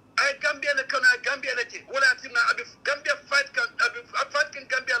I Gambia le kana Gambia le wala atina abi Gambia fight can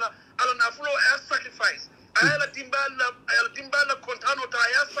Gambia la ala na fulo air sacrifice ayala timbala kontano ta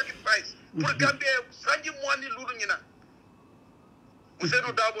air sacrifice pour Gambia sanji mwani lulu nyina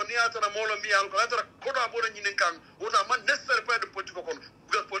Usainu Dabo ni atana molo mi alko atara kodo abona nyinen kan wona man necessary pa de politiko kon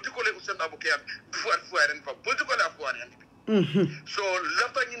because politiko le Usainu Dabo kiyam fuaren fa politiko le fuaren so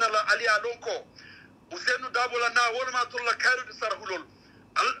lafta nyina la ali alonko Usainu Dabo la na wona ma tolla kayro de sarhulol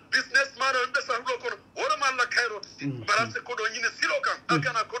businessman on be sarhulol kon wona ma la kayro balance kodo nyine silo kan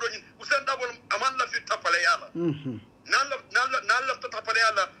akana kodo nyine Usainu Dabo aman la fi tapale yala nan la tapale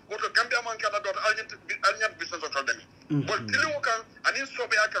yala woto Gambia man kala dot alnyat business of demi but tilu kan anin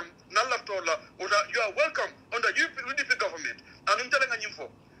sobe akam nan la tola woto you are welcome on the UDP government anum tele nga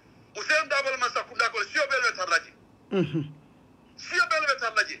nyimfo Usainu Dabo man sakunda ko sio bele tarlaji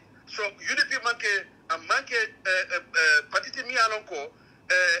so UDP manke patiti mi alonko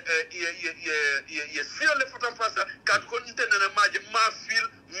ye sio le fotam fasa kat ko intene na maje ma feel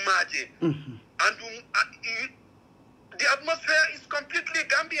maje and the atmosphere is completely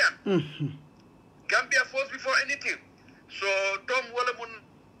Gambian Gambia first before anything so Tom wala mun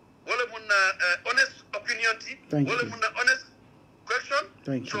honest opinion ti wala mun honest question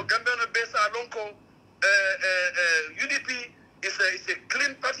so Gambia no base alonko UDP is a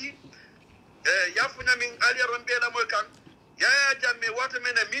clean party. Yafunya min Ali Rambela Mokan. Yaya Jammeh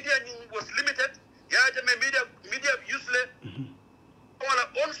watermelon media was limited. Yaya Jammeh media useless. Wala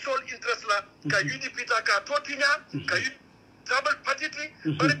own sole interest la ka UDP ta ka totinya ka trouble party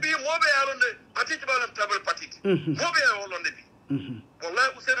but be mobe alone party ba trouble party. Mobe alone bi. Wallahi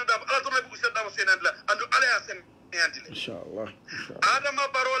Usainu Dabo ala to na Usainu Dabo senandla andu ala ya sen yandile. Inshallah. Adama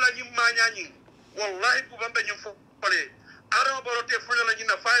Barola nyimanya nyi. Wallahi kubambe nyimfo pale Adama Barote fulala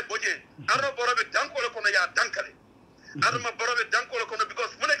nyina fay boje Adama Barobe danko le kono ya dankale Adama Barobe danko le kono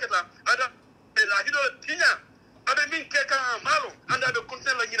because munekata ada la hido tinya ada min keka malo anda be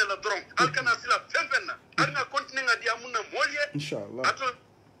konten la nyina la dron alkana sila femfenna adna konten nga dia munna molye inshallah ato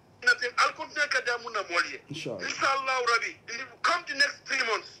nothing al konten ka dia munna molye inshallah rabbi come the next 3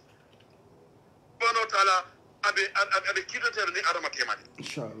 months bono tala abe kidoter ni Adama temade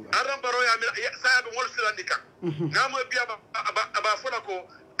inshallah Adama Baro ya sa be mol silandika ngamo biya aba fola ko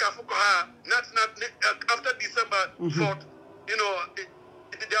kafuko ha not after December 4th you know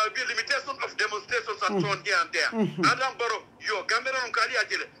there will be limitation of demonstrations and so on here and there Adama Baro yo Gambia on kali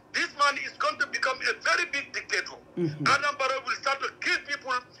ajele this man is going to become a very big dictator Adama Baro will start to kill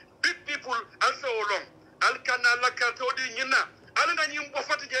people big people and so along alkana lakatodi nyina alanga nyimbo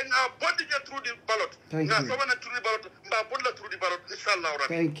fatije nga bodije through the ballot nga sabana through the ballot mba bodla through the ballot inshallah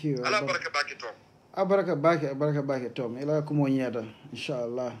rabbi thank you ala baraka baki Tom baraka baki Tom ila kumonyata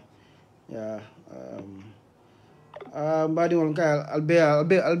inshallah yeah mbadi won ka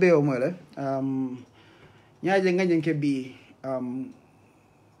albe o mole nyaaje ngajen ke bi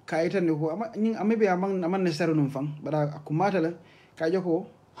kayitande ko amabe aman ne saru num fam bada akumata la ka joko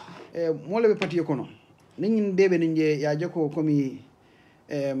mole be pati kono nin bebe ninje ya joko komi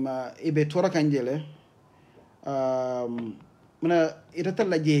ibe tora kanjele mana ita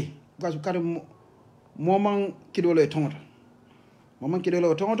talla je gasu kadu momang kidolo e tongoto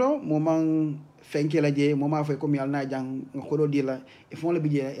momang fenke la je moma fay komi alna jang ngodo dila e fon la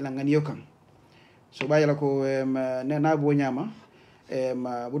bije ila ngani yokan so bayala ko ne na bo nyama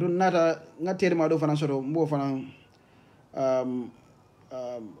budun nata ngatere ma do fana soto mbo fana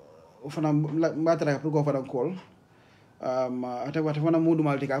o fana mbatra pour go fana kol ata wata fana mudu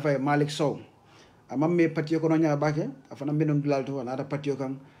malti ka fay Malik Sow amamme patio ko nya bake afana benon dulal to nata patio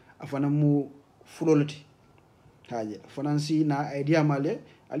kan afana mu fulolati haje fana si na idea male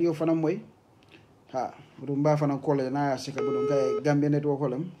aliyo fana moy ha budun ba fana kol na sika budun kay gambe network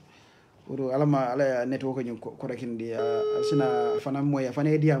kolam budun alama ala network ñu ko rakindi sina fana moy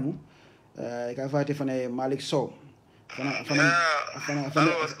fana idea mu ka fati fana Malik Sow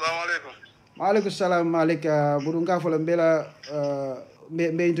assalamu alaikum. Waalaikum salam Malik budun ka fola mbela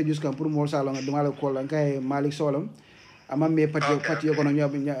be introduce kam pour mo salon dum ala ko lan kay Malik Solam amam me patio ko no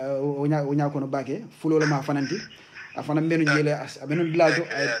nya ko no bake fulo la ma fananti afana mbenu jele abenu dilato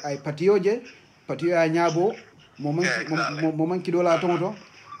ay patio ya nyabo momon ki dola tonto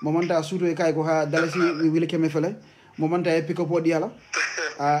momon ta suto e kay ko ha dalasi wile keme fele momon ta e pick up odi ala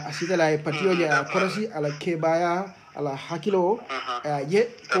asita la patio je korasi ala kebaya ala hakilo je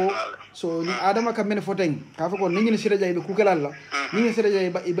ko so ni adama kam men foten ka fa ko ni sira jay be kugalal la ni sira jay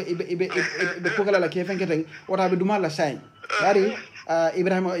be kugalal la ke fenketen wata be duma la say dari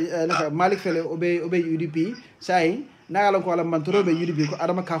Ibrahima naka Malik fele obe UDP say na ala ko ala man torobe UDP ko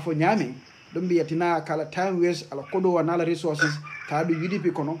adama ka fo nyame dum bi yatina kala time waste ala kodo wana la resources ka du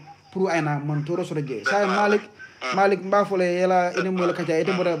UDP kono pour ayna man toro so je say Malik mba fole yela ene mo la kaja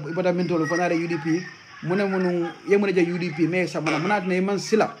ete boda mentolo fo na UDP mune yemune je UDP mais samana manat ne man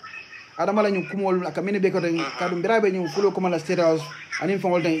sila adama la ñu kumol ak mene be ko tan kadu birabe ñu fulo ko mala state house anin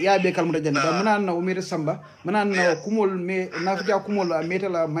fongol tan ya be kalmu tan da manan na umire samba manan na kumol me na fa kumol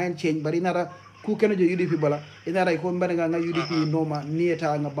metala mind change bari nara ku keno je UDP bala inara ko mbare nga UDP noma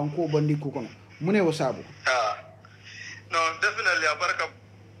nieta nga banko bandi ku kono mune wo sabu no definitely abaraka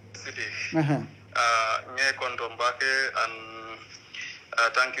city nge konto mbake and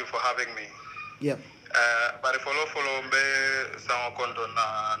thank you for having me. Yep. Bari follow mbe sama konto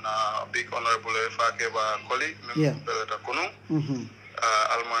na big honorable fake ba koli belata kunu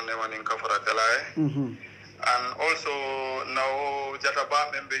almane manin kafara kalae and also now jataba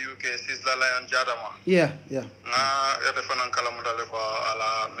membe UK Sisla Lion Jadama na yata fanan kala mudale ko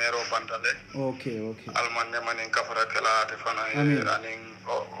ala mero bantale okay almane manin kafara kala te fana running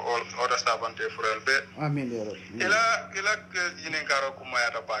order sabante furel be amin ya rabbi ila jinen karo kuma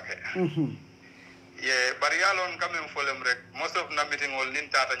yata bake bari yalon kamen folem rek most of na meeting ol nin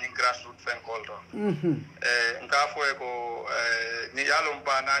tata nyin grassroots fen kolto nka foe ko ni yalon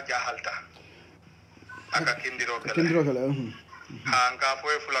ba na jahalta aka kindiro kala nka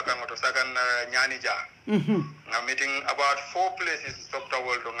foe fulaka ngoto sakan nyani ja nga meeting about 4 places Dr.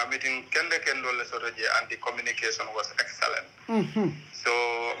 Waldo nga meeting kendo le sotoje and the communication was excellent so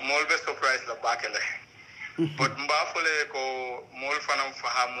molbe surprise la bakele but mbafole ko mol fanam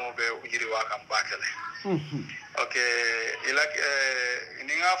fahamo be ujiri wakam bakele okay ilak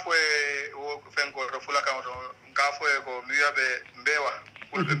ninga fwe wo fenko to fulaka to ngafo ko miyabe mbewa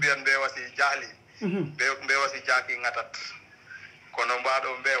ulbe bian mbewa si jali mbewa si jaki ngatat kono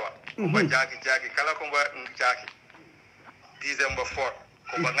mbado mbewa ko jaki kala ko jaki December 4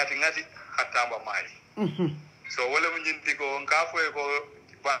 ko ngati hatamba mali so wala mo nyinti ko ngafo ko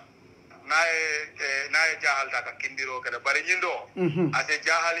ba nae jahal taka kindiro kada bari nyindo ase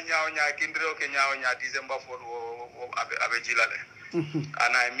jahal nyaaw nya kindiro ke nyaaw nya December 4 wo abe jilale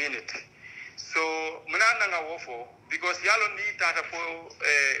and I mean it so munana nga wofo because yalo ni tata fo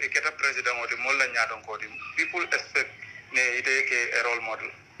keta president odi molla nyaadon ko di people expect ne ite ke a role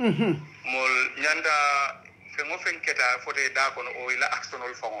model mol nyanda fengo fenketa fote da kono o ila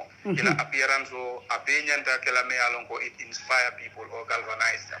actionol fango ila appearance o abenyanta kala me alon ko it inspire people or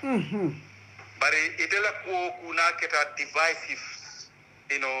galvanize them but itela ko kuna keta divisive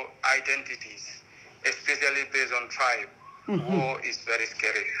identities especially based on tribe war is very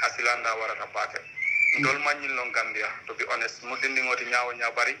scary hasilanda warata pake ndol manyil non Gambia to be honest mudindi ngoti nyaawo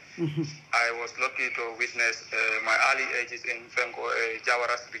nyabari I was lucky to witness my early ages in Fengo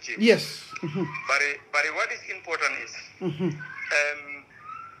Jawara's regime yes but what is important is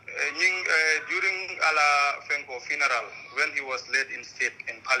during ala Fenko funeral, when he was laid in state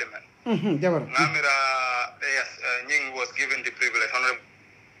in parliament, Ngamira, yes, Nying was given the privilege, honorable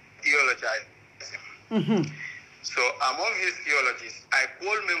eulogize him. So among his eulogies, I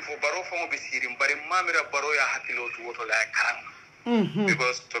call him for Baro Fongo Bisirim, but Mamira Baroya Hakilo to Woto like Karang.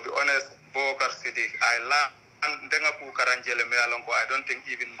 Because to be honest, Bubacarr Sidiqi, I learned Dengapu Karanjele Mealongo, I don't think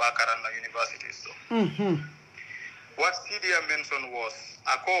even Bakarana University. So what Sidia mentioned was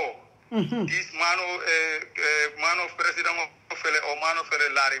Ako, this man of President of Fele or man of Fele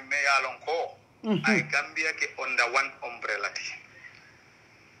Larry Mealongo, I Gambia under one umbrella.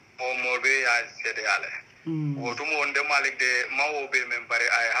 O Morbe, I said, Wotumo on the Malik de Mao be member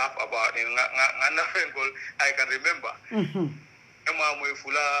I have about in I can remember. Mamwe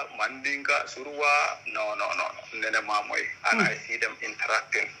Fula, Mandinka, Surua, no, Nene Mamwe, and I see them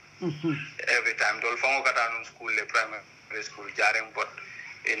interacting every time. Dolfongo Katan school, the primary school, Jarring, but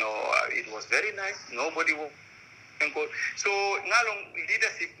you know, it was very nice. Nobody will. So now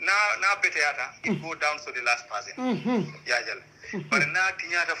leadership now better it go down to the last person. But now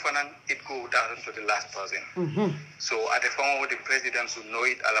Tinyata Fanan it go down to the last person. So at the form of the president should know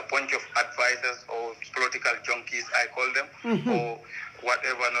it, a bunch of advisors or political junkies I call them, or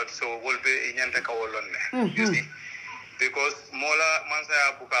whatever not. So will be in Yantaka you see, because Mola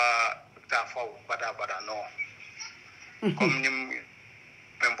Mansa Buka Tafau Bada no.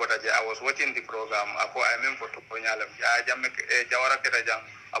 I was watching the program. I remember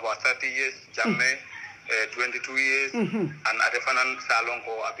about 30 years, Jammeh 22 years, and Adefanan Salon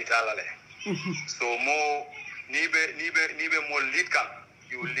ko Abitalale. So more nibe more lead come.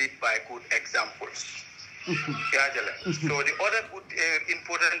 You lead by good examples. So the other good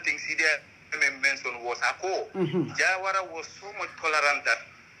important thing Sidia mentioned was Ako. Jawara was so much tolerant that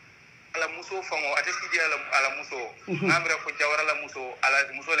ala muso fango ate sidi ala muso ngamra ko jawara la muso ala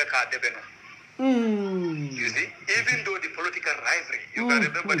muso le ka debeno you see, even though the political rivalry, you can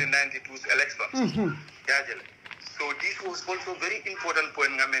remember the 92 elections. So this was also very important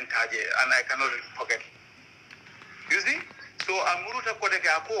point ngamentaje, and I cannot forget. You see, so amuruta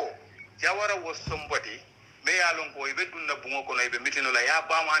kodeke ako jawara was somebody me alon ko ibe dunna bungo ko no ibe mitino la ya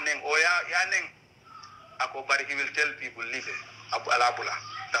ba ma neng o ya neng ako, but he will tell people leave it alabula.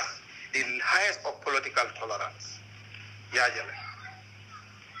 That's the highest of political tolerance. Yo,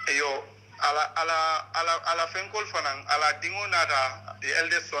 ala fenkol fanang, ala dingo nada, the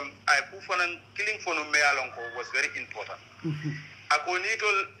eldest son, I put fanang killing for no mealonko was very important. Ako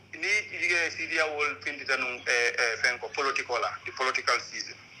nitol ni Sidia will pint it fenko politicola, the political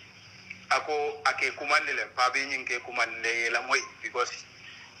season. Ako ake kumandele, pabening ke kumandele la moy, because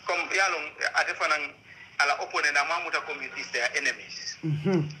come yalong ate fanang ala opponent amamuta communities their enemies.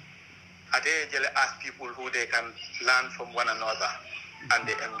 They ask people who they can learn from one another and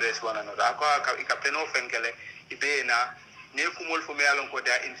they embrace one another. They are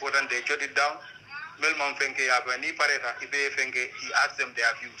important, they jot it down. He asks them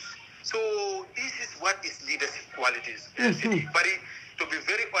their views. So this is what is leadership qualities. But to be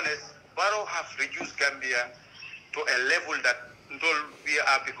very honest, Barrow have reduced Gambia to a level that we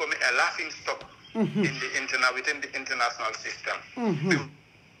are becoming a laughing stock within the international system.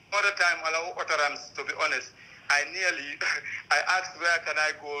 Other time, to be honest, I asked where can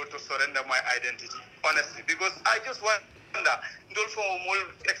I go to surrender my identity, honestly, because I just wonder,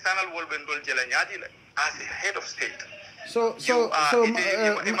 external world as a head of state.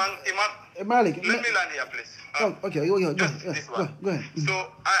 Malik, let me land here, please. Okay, go ahead. Go ahead.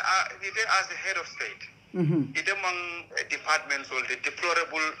 So, as a head of state, it among departments or the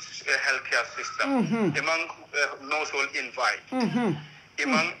deplorable healthcare system, among no soul invite.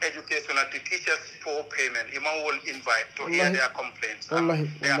 Among educational, the teachers for payment, Imam will invite to hear their complaints,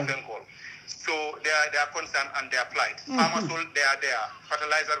 their phone call. So they are concerned and they are plight. Farmers they are there.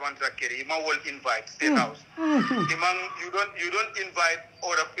 Fertilizer want to carry. Imam will invite State House. Imam, you don't invite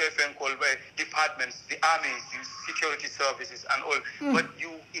other phone call by departments, the armies, the security services and all. But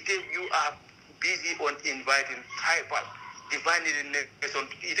you are busy on inviting tribal. Divided in nation.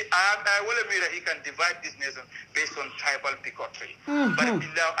 I will admit that he can divide this nation based on tribal bigotry. But I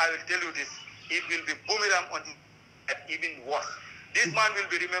will tell you this, it will be boomerang on even worse. This man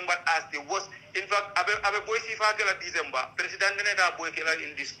will be remembered as the worst. In fact, Abe Boy Sifakela December, President Neneta Boykela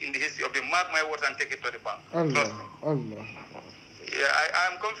in the history of the mark my words and take it to the bank. Trust me. Yeah,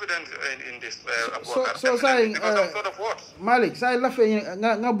 I am confident in this. So saying, because I'm sort of what? Malik, say lafe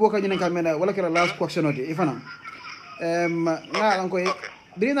nga boka jine kamena wala kala last question oti ifana. Ngalanko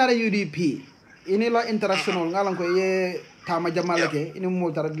birina ra UDP inila international ngalanko ye tama jamalake ini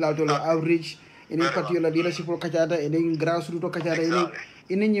mo tara dilawto outreach ini particular leadership ko kajada ini grassroots ko kajada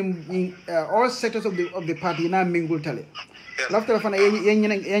in all sectors of the party na mingul tale lafta fana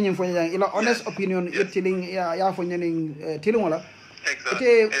yenyen fo yang ila honest opinion yetiling ya fo nyening tiling wala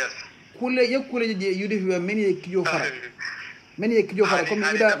ete kule je UDP many kijo fara comme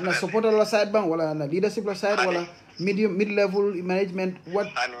ida na supporter la side bang wala na leadership la side wala mid level management what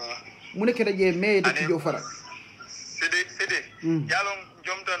mune keda je me te kijo fara Sidi yalong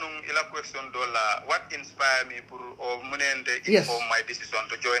jomtanung ila question dola what inspired me or munende inform my decision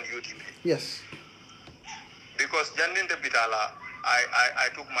to join UDP. Yes. Because Jandinte Bitala, I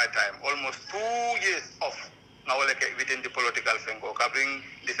took my time, almost 2 years off now within the political fengo, covering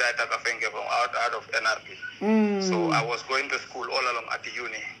this attack from out of NRP. So I was going to school all along at the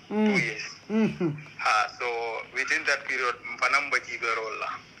uni, 2 years. So within that period, Mpanamba Jiberola,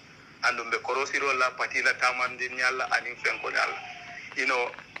 and the Korosirola, Patila Tamandinyala, and Infenkonala. You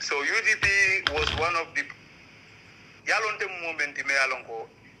know, so UDP was one of the Yalonte moment in Mealongo.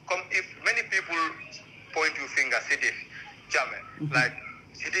 If many people point your finger, Sidiqi Jammeh, like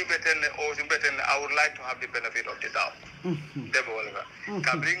Sidiqi better or better, I would like to have the benefit of the doubt.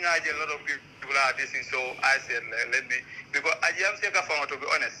 Bring a lot of people are this, so I said, let me, because I am saying, to be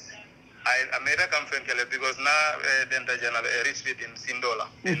honest, I made a campaign because now the general reached it in Sindola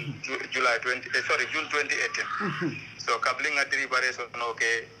in June 2018. So Kabling at Ribareso,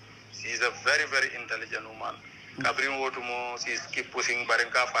 okay, she's a very, very intelligent woman. Kabring Wotumo, she's keep pushing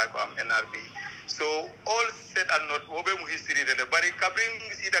Barenka 5 NRB. So all said and not Obemu history but Kabring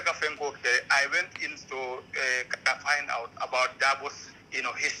Sidaka Fenko, I went in to find out about Dabo's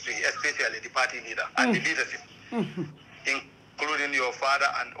history, especially the party leader and the leadership. Including your father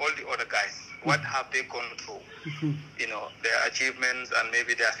and all the other guys. What have they gone through? Their achievements and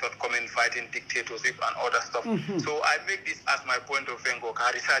maybe their shortcomings fighting dictatorship and other stuff. So I make this as my point of view,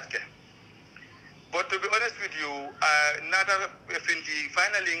 research. But to be honest with you,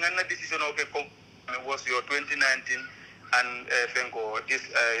 finally, a decision was your 2019 and this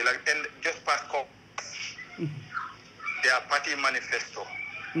just past their party manifesto.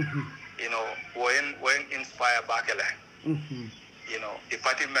 When inspired Bakele. The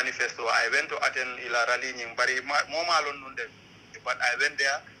party manifesto, I went to attend Ila rally in Bari, but I went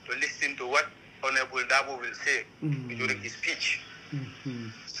there to listen to what Honorable Dabo will say during his speech.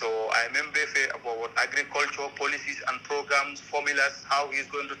 So I remember about agriculture policies and programs, formulas, how he's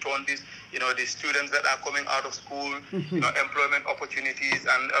going to turn this, the students that are coming out of school, employment opportunities,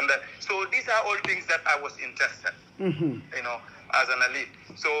 and so these are all things that I was interested, as an elite.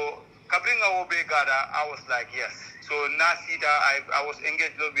 So Kabringa Obegada, I was like, yes. So Nasida, I was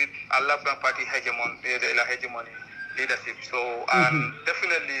engaged with Allah Party hegemony leadership. So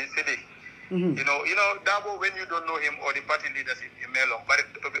definitely Sidiqi. Dabo, when you don't know him or the party leadership, Melong. But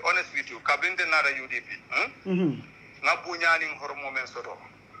to be honest with you, Kabinde Nara UDP, Nabunyaning Hormomen Soto.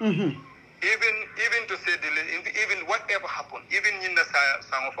 Even to say even whatever happened, even in the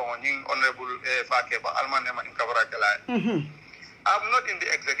Sangofa, Honorable Fakeba, Almanema in Kavarakala. I'm not in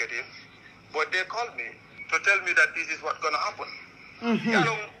the executive, but they called me to tell me that this is what's going to happen.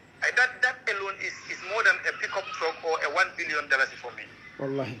 That alone is more than a pickup truck or a $1 billion for me.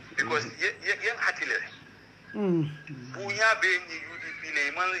 Wallahi. Because young Hatile, Buya being UDP,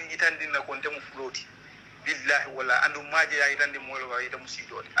 man, itandin na kontemu floati. Billahi wala, and Umaja itandin molova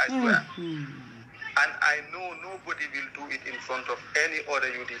itamusidot. I swear. And I know nobody will do it in front of any other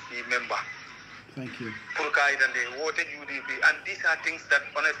UDP member. Thank you. And they voted UDP, and these are things that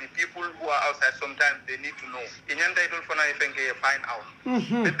honestly people who are outside sometimes they need to know. In entitled for I think find out.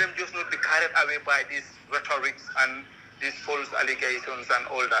 Let them just not be carried away by these rhetorics and these false allegations and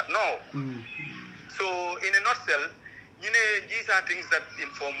all that. No. So in a nutshell, these are things that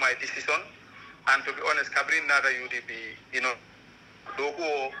inform my decision. And to be honest, Kabrin Nada UDP,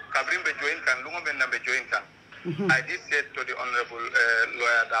 Dogo Kabrin be join can, Lungoben be join can. I did say to the Honorable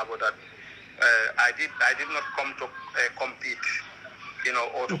Lawyer Dabo that I did not come to compete,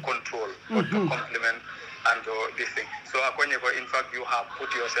 or to control, but to complement and to this thing. So in fact, you have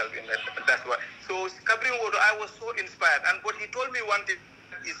put yourself in that. That's why. So Kabrin Wodo, I was so inspired, and what he told me one thing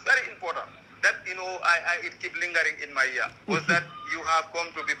is very important. That it keep lingering in my ear was that you have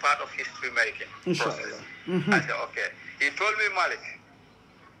come to be part of history making process. I said, okay. He told me, Malik,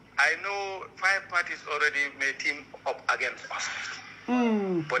 I know 5 parties already may team up against us.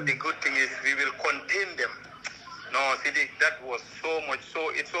 But the good thing is we will contain them. No, Sidiqi, that was so much.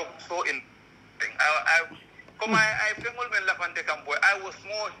 So it's so in. I was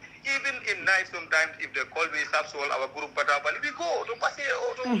more, even in night sometimes if they call me Sapsol, our group, we go to Pasi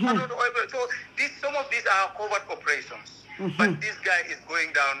or to so some of these are covert operations. But this guy is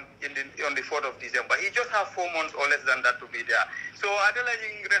going down on the 4th of December. He just have 4 months or less than that to be there. So Adela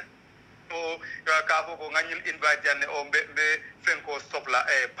invite or Franco Stopla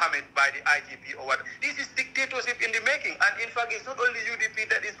permit by the IGP or what. This is dictatorship in the making. And in fact, it's not only UDP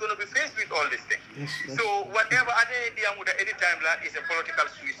that is going to be faced with all these things. Yes. So whatever any time is a political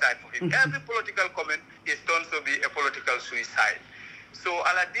suicide for him. Every political comment is turned to be a political suicide. So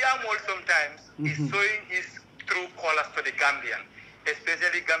Ala Diamol sometimes is showing his true colors to the Gambian,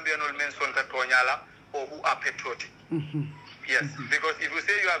 especially Gambian will mention Tonyala or who are patriotic. Yes, because if you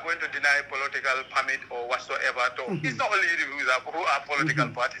say you are going to deny political permit or whatsoever, it's not only who are political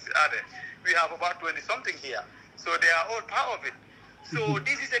parties, are they? We have about 20-something here. So they are all part of it. So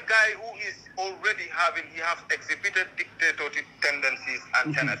this is a guy who is already he has exhibited dictatorial tendencies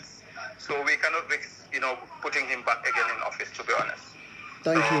and tenets. So we cannot risk, putting him back again in office, to be honest.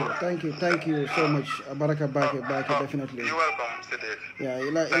 Thank you so much. Baraka Baki, definitely. You're welcome, Sidiq. Yeah,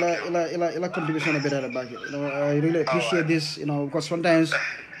 ila contribution a bit at Baki. I really appreciate this, because sometimes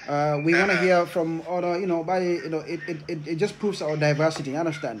we want to hear from other, it just proves our diversity, you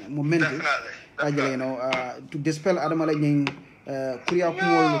understand? Momentum. Definitely. To dispel Adamala Ning, Korea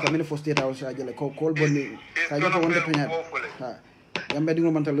Kumol, Camino for State House, Ajala, call Bonnie, It's going to fail woefully.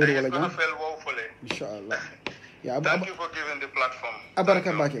 Woefully. Inshallah. Yeah, thank you for giving the platform.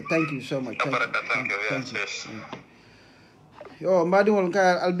 Abaraka Baki, thank you so much. Thank you. Yes. Yo, mbadi won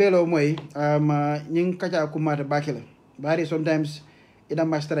ka albelo moy nying kacha kumata bakela. Bari sometimes ida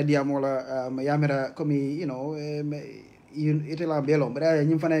mastera diamola yamera komi itela belo bara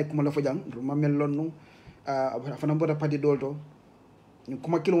nyim fana kuma la fojang ma mel lonnu fana boda padi dolto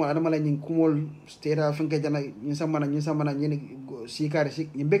kuma kilo wala mala nying kumol stera fanke jana nyin samana nyin sikari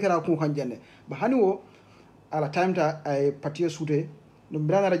sik nyimbekara ku kanjande ba haniwo ala time ta ay patio sute dum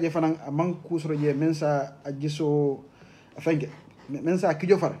brana raje fanan amang kusro je mensa ajiso afenge mensa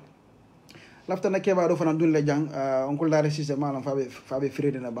kijo far lafta na keba do fanan dun le jang on ko la resiste malam fabe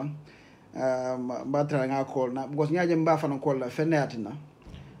frede na bang ba tra nga call na gos nyaaje mba fanan call la fenatina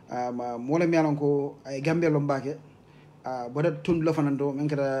mo le mialon ko ay gambe lo mbake boda tun lo fanan do men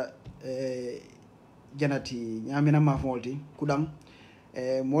kada janati nyamina ma folti kudang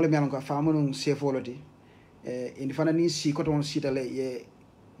mo le mialon ko famonun sefoloti indi fana ni si koton sitale ye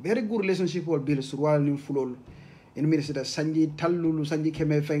very good relationship wol bil surwal ni fulol en ministre sanji tallulu sanji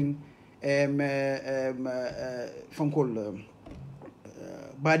keme fen fankol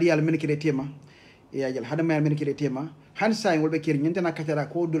badi al men kire tema ya jal hada men kire tema han say wol be kire nyentena katara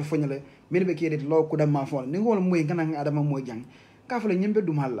ko dul fonyale men be kire lo ko dam ma fon ni ngol moy ngana adama moy jang ka fala nyembe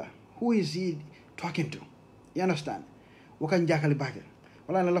dum halla who is he talking to, you understand wakan jakali bakel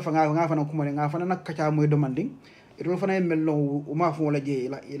wala la fa nga fa na kuma nga fa na kacha moy demanding itol fa na melno o ma fo la je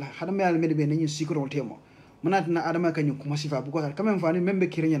ila hada me al med be ni sikro temo manat na adama kanyu kuma sifa bu ko quand même fa ni membe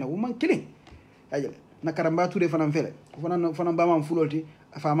kirenya na o man killing ajale na karamba touré fa na fele fa na ba ma fulolti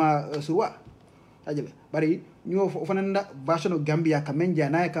fa ma surwa ajale bari ñoo fa na version Gambia ka menja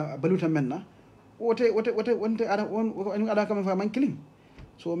na ka baluta menna wote ada on ada kam fa man killing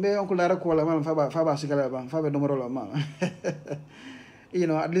so mbe on ko la ko la man fa ba sigala ba fa be domoro la ma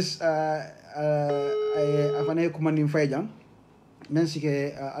at least afane kumani mfayjang mensi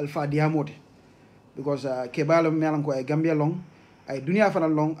ke alfa diamote because ke balo melan ko ay Gambia long ay dunia fana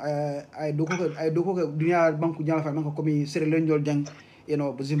long ay doko ko dunia banku jala fa ko mi sere lenjol jang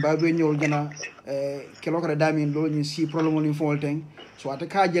Zimbabwe nyol jana ke lokare dami do ni si problème ni folten so ata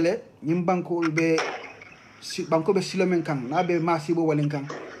ka jele nyim banko be banko be silomen kan na be masibo walen kan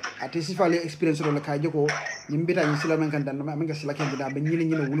ate si fale experience do la ka joko nyimbita ni silamen kan dan ma nga silake bida be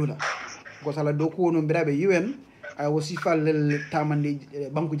nyini wulula ko sala do ko no birabe UN ay wosi fale tamandi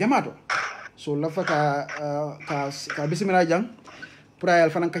banku jamato so la faka ka bismillah jang pura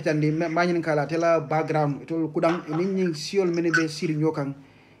al fanan kacandi mañin kala tela background to kudang ni siol mene be siri nyokan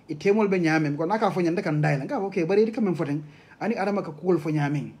e temol be nyamem ko naka fo nyande kan dayla nga okay bari di kam foten ani adama ka kul fo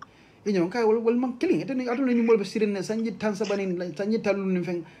nyamen inyo kay wol man killing eteni atol ni mol be siri ne sanji tan sabani sanji talu ni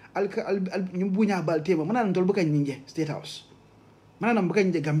fen al ñu buña bal tema manan tol bu kan ñinje state house manan bu kan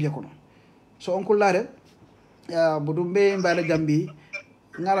ñinje Gambia ko no so on ko laare bu dumbe mbala Gambi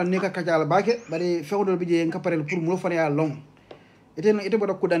ngala ne ka kajala bake bari fewdol bi je ngaparel pour mo fane ya long ete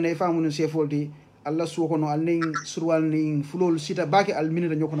bodo kudane famu no sefolti alla suwono alning surwal ning fulol sita bake al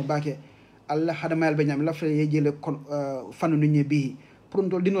minira nyokono bake alla hadamal be nyam lafre yejele kon fanu nyi bi pour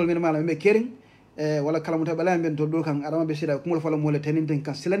ndol dinol men mala be kering wala kala muta bala ben to do kan adama be sida kumul fala mole tenin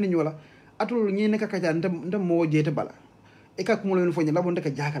kan silani nyola atul nyi ne ka kaja ndam mo jete bala e ka kumul men fonyi labon de ka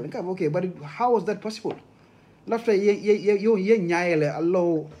jakal ka okay but how was that possible lafre ye nyaayele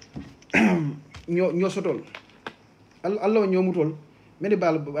allo nyo sotol Allah nyomutol meni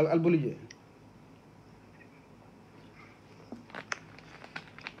bal albolije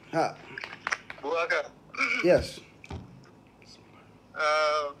ha Bubacarr. yes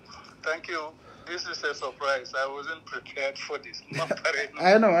Thank you. This is a surprise. I wasn't prepared for this.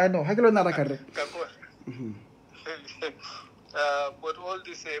 I know hakilo na rakare but all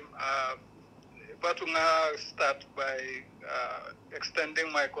the same, but to start by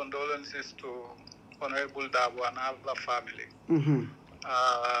extending my condolences to Honorable Dabo and our family.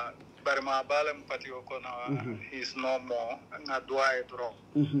 Barima Balem Patiokona, he's no more. Nadwa Edro.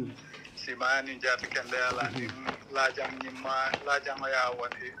 Simani Jati Kandela, Lajam Nima, Lajamaya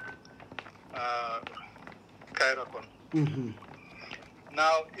Wati, Kairakon.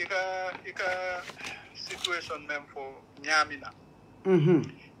 Now, ika situation mem for Nyamina.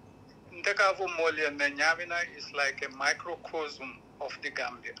 Ndekavo Molian Nyamina is like a microcosm of the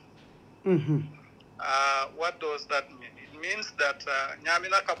Gambia. What does that mean? It means that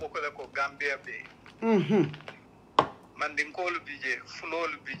Nyamina Kabokoleko Gambia Bay. Mandinkolu bije,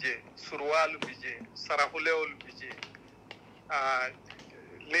 Fulolu bije, Surwalu bije, Sarahuleolu bije.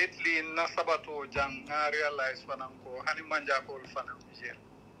 Lately in Nasabato Jang, I realized Fananko, Hanimanjako Fanam bije.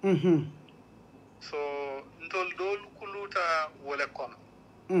 So, ntol dol kuluta wole kono.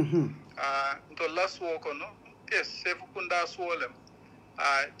 Ntol las wokono, yes, sefu kunda swolem.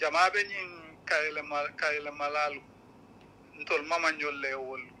 Jamabe nying kaile malalu. Ntol mama nyolle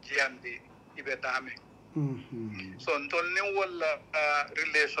wol jiandi ibedame. So ntol ni wol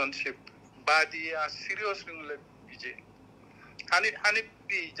relationship badi a serious ringle bije. Hani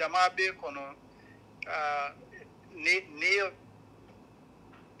bi jamabe kono ne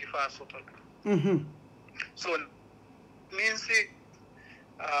ifa sotol. So means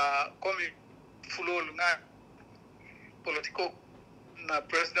comme fulol na politiko na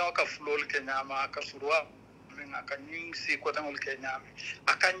president ka fulol kenyama ka surwa menga ka nyingsi ko tangol kenyama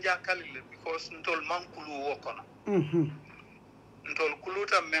akanja kalile because ntol mankulu wokono ntol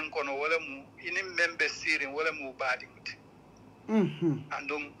kuluta men kono wala mu ini membe sirin wala mu badi muti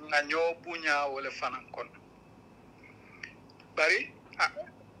andum nganyo bunya wala fanan kono bari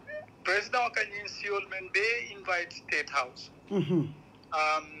President Kanyin Siol men be invite State House.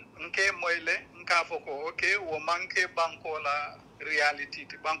 Nke moile nka foko okay wo manke bankola reality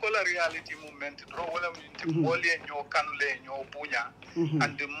reality movement ro wala minti wole nyo kanule nyo bunya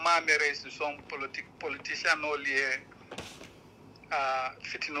and the mamere is some politician olie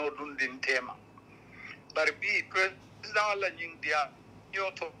fitino dundin tema but be president la nying dia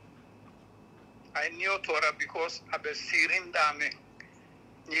nyoto I nyotora because abe sirin dame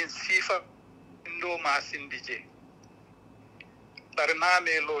yin sifa ndo masindije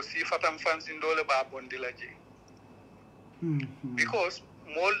barname lo sifa tam fansindole ba bondilaje because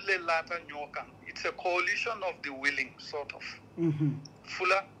molle lata nyokan it's a coalition of the willing sort of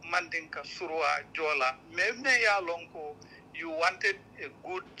fula mandinka surwa jola meme ya lonko you wanted a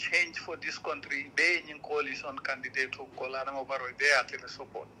good change for this country be in coalition candidate to kolana mobaro be atele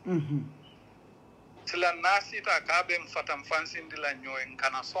support sila nasita kabe mfatam fansindila nyoe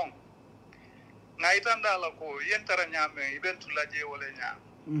nkana song ngaitanda la ko yentara nyame ibentu laje wole nya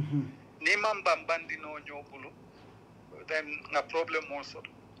ni mamba mbandi no nyobulu then na problem also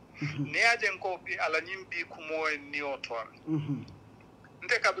ni ajen ko bi ala nyimbi kumo ni otor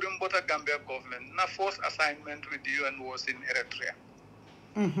nte kabrim bota Gambia government na first assignment with the UN was in Eritrea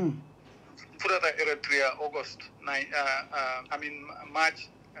Furata Eritrea March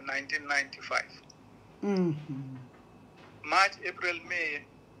 1995 March, April, May,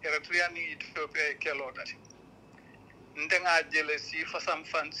 Eritrea ni Ethiopia kelo dati. Ndenga jele si fatam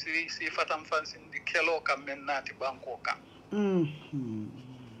fansi ndi kelo kamen nati banko ka.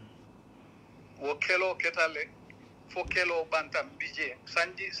 Wo kelo ketale fo kelo bantam bije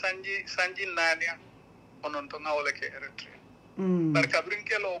sanji nania onon to ngawle ke Eritrea. Barka brin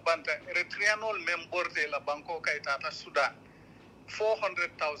kelo banta Eritrea nol memborte la banko kay tata Sudan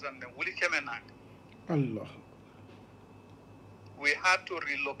 400,000 ne wuli kemenani. Allah. We had to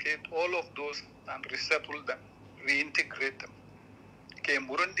relocate all of those and resettle them, reintegrate them. Ke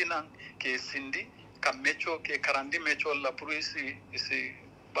Murundinang, ke Sindi, ka Mecho, ke Karandi Mecho, la Pruisi, isi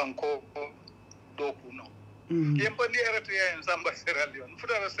Banko, Dokuno. Ke Mponi Eritrea in Zamba, Sierra Leone.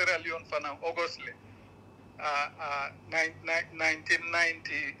 Fudara Sierra Leone for now, August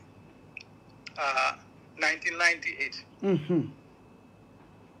 1998.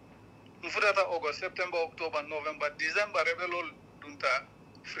 Mfurata August, September, October, November, December, rebelol dunta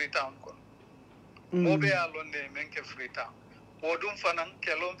Freetown kon. Mobe alonde menke Freetown. Odum fanan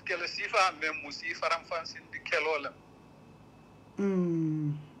kelom kele sifa memusi faram fansin di kelolam.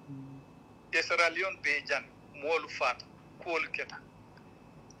 Sierra Leone bejan molu fat kuol keta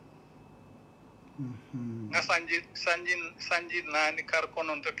nga sanji nani kar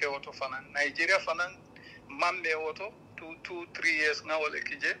konon to ke oto fanan Nigeria fanan mambe oto 2-3 years nga wala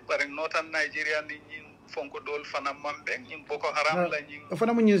kije bare notan Nigeria ni fonko dol fana mambe ñin Boko Haram la ñin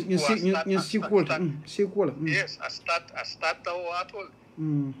fana mo ñu sequel yes a start taw atol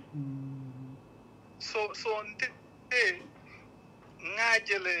so nte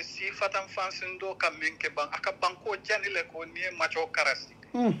ngajele si fatam fansin do kam minke ban aka banko janile ko ni macho karasi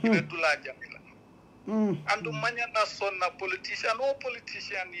be dula janila andu manya na sonna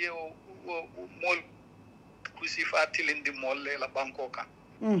politician ye o mol kusi fatilindi molle la banko kan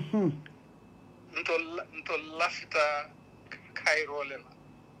nto lafta kairole la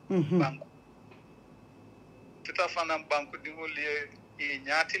banko tita fanam banko dingoli e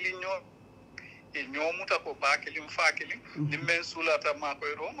nyatili e nyomuta ko bakelim fakelim nimmen sulata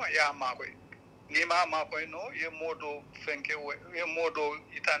makoy roma ya makoy ni ma koy no ye modo fenke ye modo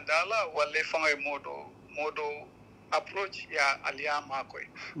itandala wala fanga modo approach ya alia makoy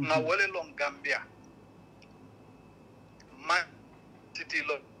na wala long Gambia man city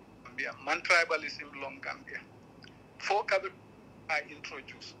long Gambia man tribalism long Gambia for kabe I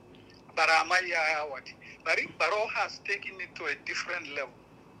introduce barama ya wati Baro has taken it to a different level.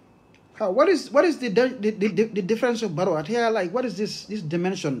 What is the difference of Baro? At here, like, what is this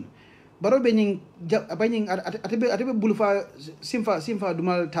dimension? Baro being atebe bulufa simfa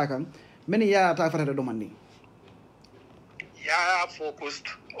dumal takang many ya ta fara domandi. Ya focused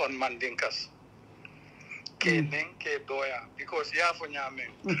on Mandinkas. Ke doya because ya for nyame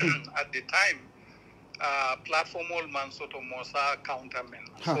at the time platform all man soto mosa countermen.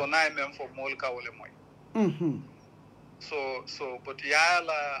 So na men for mol ka wole moy. So but ya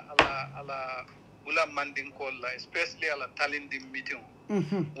ala ula manding call especially ala talent meeting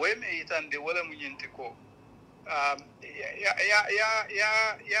we me itande wala munyenti ko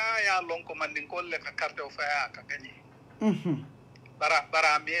ya long commanding call le ka carte of ya ka gagné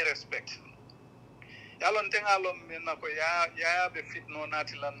bara me respect ya lon tenga lom na ko ya be fit no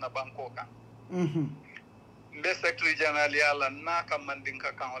natilan na banko kan the secretary general yala naka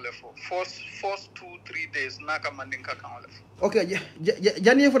mandinka kan olefo first 2-3 days naka mandinka kan olefo okay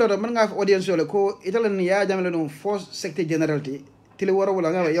jani foto man nga audience le ko italan ya jamale no first secretary general ti tile woro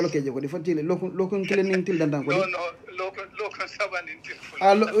wala nga yalo keje ko di fatile lokon cleaning til dandan ko no lokon sabanin til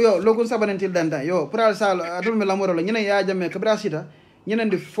yo lokon sabanin til dandan yo pral sal adul me lamoro la ñene ya jamme kabra sita ñenen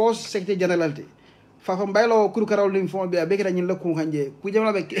di first secretary general ti fafa mbaylo kuru karaw lim fon be kira ñin la ko hanje ku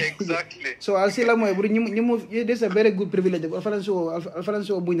jamla be exactly so al sila moy buri ñimu this a very good privilege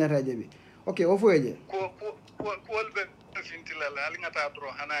alfaranso buña raje bi okay o foyeje ko be fintila la ali ngata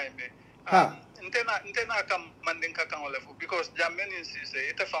dro hanaime ntena kam mandin ka kan olefu because jamen insiste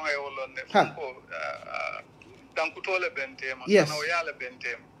ite fanga yolon ne ko dankutole bentema sana yale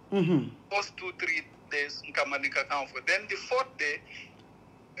bentema post 2-3 days nkamandin ka kan for then the fourth day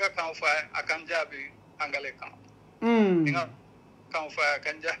kan fa akan jabi angale kan dinga kan fa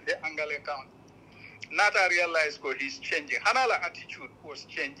akan jabi angale kan not I realize ko he's changing hanala attitude was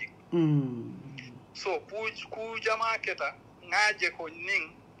changing so ku jama keta ngaje ko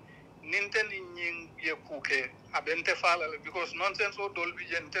ninten ning ye kuke abente fala because nonsense o dolbi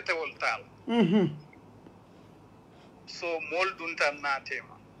jen tete wol tal so mol dunta na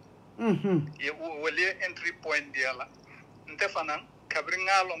tema ye wole entry point diala nte fanan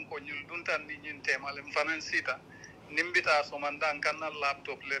kabringa lom ko nyul duntan ni nyin tema le fanan sita nimbita so mandan kanna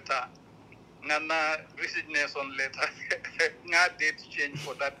laptop leta ngana resignation letter nga date change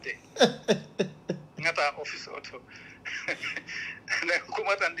for that day ngata office auto na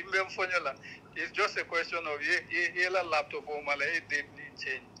kumata ndimbe mfonyola it's just a question of ye la laptop o mala e date ni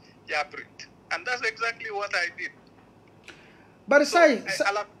change ya print and that's exactly what I did but so, say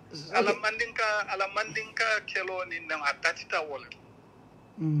ala mandinka kelo ni na atatita wala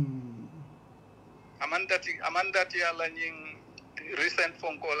amandati ala nying recent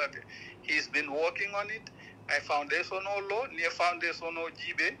phone call he's been working on it I foundational law near foundational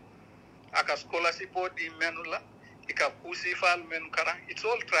jibe aka scholarship di menula ika kusifal men kara it's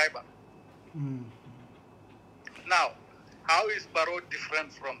all tribal now how is Baro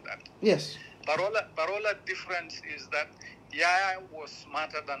different from that? Yes, Barola difference is that Yaya was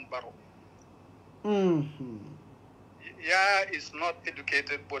smarter than Baro. Yaya is not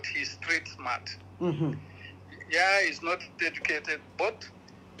educated, but he's street smart. Yaya is not educated, but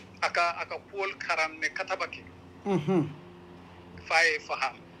aka pool karam ne katabaki. Faye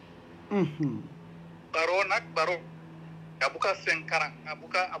faham. Baro abuka fen karang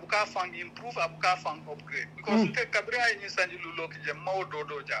abuka fang improve abuka fang upgrade because nte kabria ni sanji lulo ki je mawdo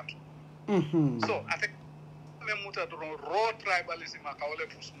do jam. So me muta dron raw tribalism ka wala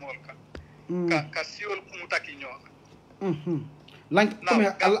fu small ka siol kumutaki nyoka comme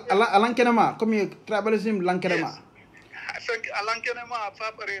alankenema comme tribalism lankenema fek alankenema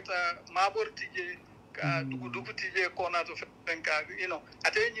fa pareta maborti je ka dugu tije kona to fenka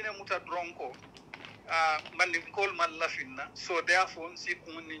ate nyine muta dron ko man kol man lafinna so therefore si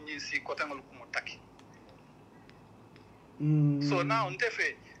kunni ni si kotangal kumutaki so now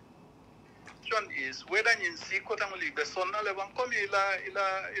ntefe is whether in see kotamuli the son levan come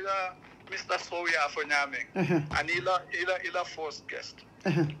ila Mr. Soya for nyame and ila first guest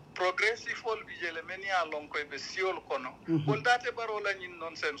progressive all vigile many along ko be siol kono wol date barola nyin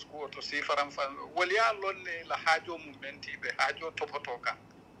nonsense ko to si faram fan wol ya lonne la hajo momenti be hajo topotoka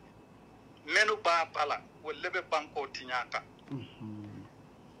menu ba pala wol lebe banko tinyaka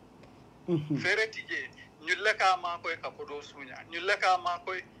fereti je nyulle ka ma koy ka kodo sunya nyulle ka ma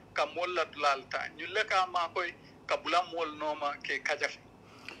koy ka molla dulalta nyulle ka ma koy ka bula mol noma ke kajafi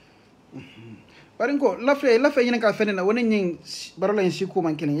barinko lafe yin ka fene na woni nyin barola yin siku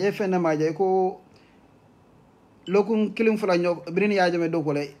man kilin e fene ma jay ko lokun kilin fula nyok birin ya jame do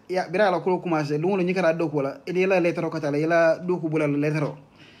ko le ya bira la ko commencer lu ngolo nyikara do ko la e la letro ko tala ila do ko bulal letro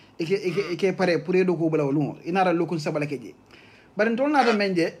ike pare pour do ko bulal lu inara lokun sabala keje barin tol na da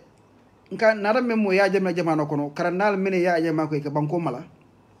menje nka nara memo ya jame jamano kono karanal mene ya jama ko ke banko mala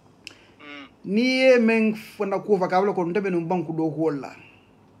ni men fona ko fa kabla ko ndebe no banku do ko la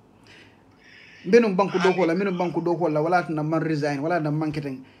benum banku do ko la menum banku do ko la wala na man resign wala na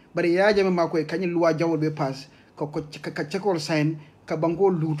manketen bari ya jame ma ko kany luwa jawol be pass ko ka chekol sign ka banko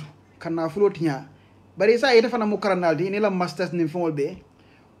lutu kana flotinya bari sa ite fana mo karanaldi ni la masters ni fol be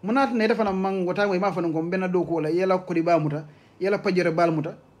munat ne defana man wata mo ma fana ko benna do ko la yela ko di bamuta yela pajere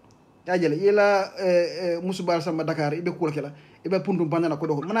balmuta yajele yela musubal sama Dakar ibe kula kala ibe puntum banana ko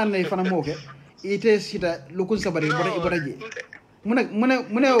do manan ne fana moke ite sita lukun sabari iboraje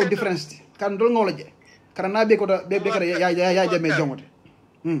mune o difference kan dol ngolaje karana be ko be kara ya jame jongote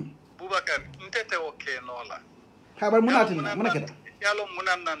Bubacarr ntete okay nola habar munatina munakeda yalo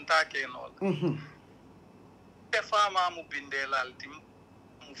munan nan ta ke nola te fama mu bindelal tim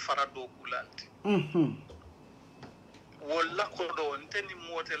mu farado kulalti wala ko do nteni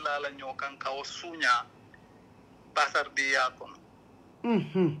mote lala nyokan ka o sunya basar di yakon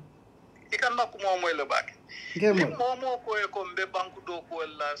ikan na kuma moy le bak ni momo ko e ko be banku do ko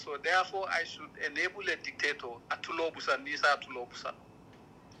la so therefore I should enable a dictator atulo busan ni sa atulo busan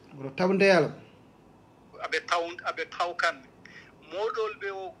bro tabnde yalla abe tawkan modol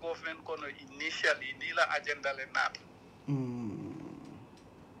be o government kono initially ni la agenda le nat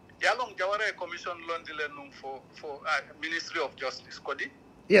yalong jaware commission londile num for Ministry of Justice kodi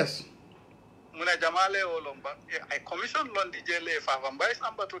yes muna jamale o lomba I commission londi jele fa vamba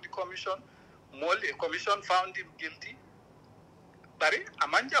samba to the commission a commission found him guilty bari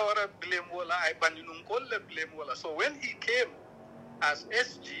amanja wara blame wala I baninum kolle blame wala so when he came as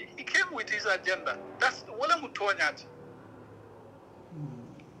SG he came with his agenda that's wala mutonyati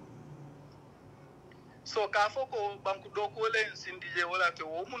so kafoko banku doku le sindije wala te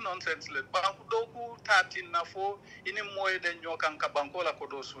wo mu nonsense le banku doku 13 na fo ini moye de nyokan ka banko la ko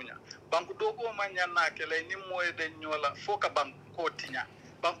do sunya banku doku manyana kele ni moye de nyola fo ka banko tinya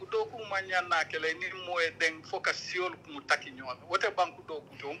banku doku manyana kele ni moye de fo ka siol mu taki nyola wote banku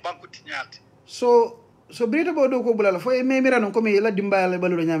doku to banku tinyati so brita bo do ko bulala fo e memira non comme la dimbala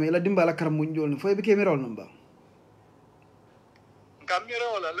baludo nyame la dimbala karam mu njol fo e be kemirol non ba kamira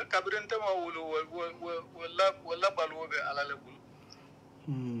wala le kabirente ma wulu wala balwobe ala le bul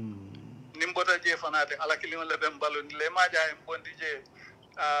nimbota je fanate ala kilimo le bem balo le ma jaay bondi je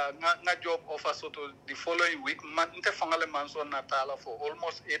nga job offer soto the following week man nte fangale man so na tala for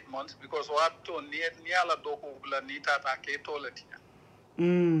almost 8 months because what to ni ala doko bula ni tata ke to le tinya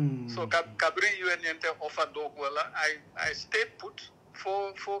so kabri unente offer doko wala I stayed put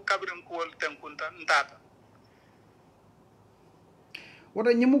for kabrin ko tenkunta ntata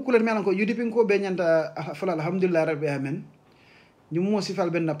wata ñimu kulen melan ko UDP ko be nyanta fala alhamdulillah rabbi amen ñimu mo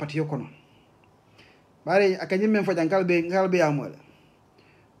sifal ben na patiyo kono bare akanyim men fajan kalbe amol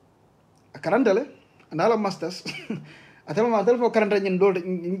akarandale andala masters atama ma telfo karanta ñin dol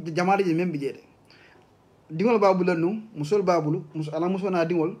jamaade je membi jede dingol babul nu musol babulu ala musona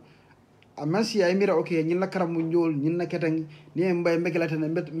dingol amansi ay mira okay ñin la karam mu ñol ñin na ketang ni mbay mbekelatene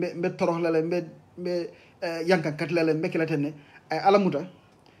mbe torox la mbe yankan katlale mbekelatene ay alamuta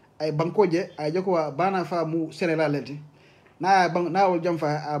ay bankoje ay joko wa bana fa mu senela lenti na wol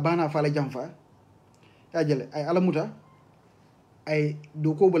jamfa bana fa la jamfa ya jele ay alamuta ay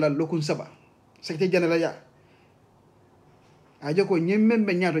do ko bala lokun saba secrétaire général ya ajo ko nyim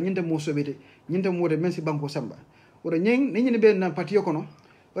membe nyaato nyinte mo sobete nyinte mo de men si banko samba wala nyen ni be na patio kono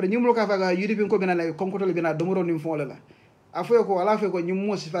wala nyimlo ka faga UDP ko bena la konko tole bena domoro nim fon la afoy ko wala fay ko nyim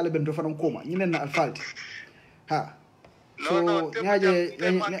mo si fale ben to fanam koma nyinen na alfalti ha so nyaaje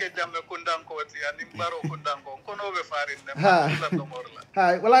manke jamme kundanko wati ani baro kundanko kono be farin ne la domorla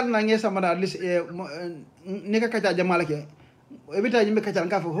ha wala na nge sama da lis ni ka kaja jamala ke ebita nyimbe kaja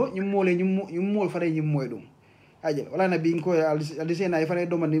nga fo nyim mol fare nyim moy dum ajel wala na bi ko alise na fare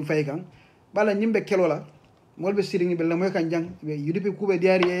do man nim fay kan bala nyimbe kelola molbe siringi be la moy kan jang be UDP kube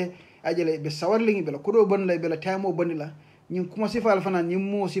diari ajele be sawarlingi be la kodo bon lay be la taymo bonila nyim kuma sifal fanan nyim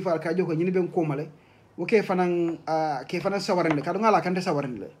mo sifal ka joko nyini ben ko male oke fanan ke fanan sawarande kadu ngala kante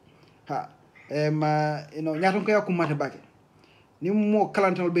sawarande ha ma nyaaton ko yakuma te bake ni mo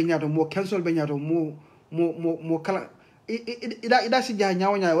kalantol be nyaato mo cancel be nyaato mo kala ida si ja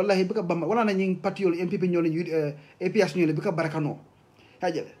nyaaw nyaa wallahi bika bamba wala na nying patiol MPP nyol APS nyol bika barakano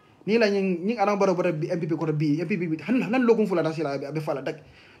hajel ni la nying alang baro bi MPP ko bi MPP bi han logum fula da sila be fala dak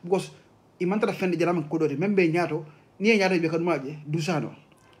because imantara fende jaram ko doti membe nyaato ni nyaato be kan maaje dusano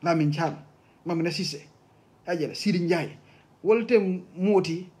la min cham mam na sisse ajele sidi njaay wolte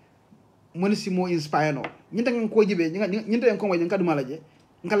moti monisi mo inspire no nyinta ngam ko jibe nyinta en ko mo nka duma laje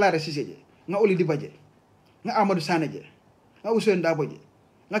nka laare sisse je nga oli di baje nga amadou sané je nga usen dabo je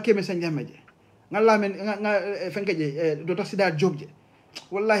nga keme san jamme je nga lamen nga fenke je do taxida job je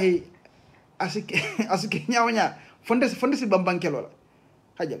wallahi asike nyawnya fonde si bambankelo la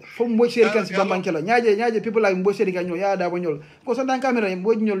hajal fo mo seri kan si bambankelo nyaaje people like mo seri kan ñoo ya dabo ñol ko so dan camera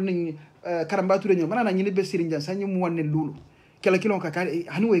mo ñol ni karamba touré ñol manana ñi be seri njan sanni mo wonne lulu kala kilon ka kari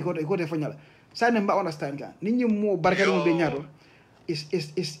hani way ko te fanyala sa ne mba understand ka nit ñi mo barkari mo be ñaato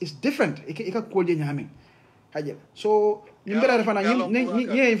is different ka ko je ñaami hajal so ni mbere fana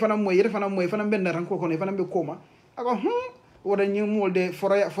ñi fana moy fana ben ran ko fana be koma ako wada ñi molde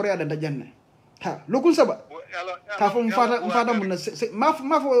foraya da janne ha lokun saba ka fo mfata mun ma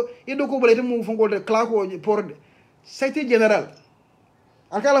fo yedo ko bolete mu fo ngolde cla ko porde secrétaire général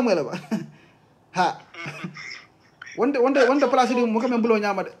akala mo la ba ha wonde place di mo kam bulo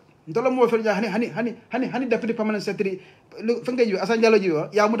nyama de ndolo mo fer ja hani deputy permanent secretary fanga ji asan jallo ji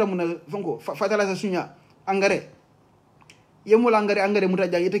ya muta mun fonko fatala sa sunya engrais yemul engrais muta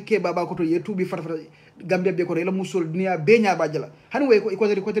jang yete ke baba ko to yetubi farfara gambia be ko la musul dunia be nya bajala han way ko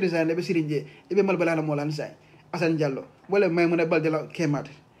ko teresa be sirinje e be mal balana mo lan say asan jallo wala may mun balde la kemat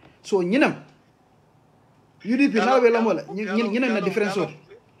so ñinam UDP na be la mo la ñinam na difference so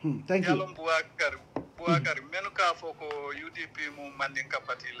thank you yalom Bubacarr menu ka foko UDP mu mandin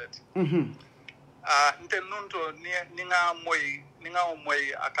kapatilet nte nunto ni nga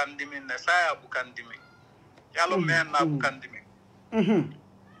moy akandimi ne saya bukandimi yalo men na bukandimi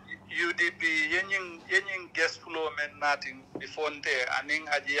UDP yenying guest flow men natin before nte aning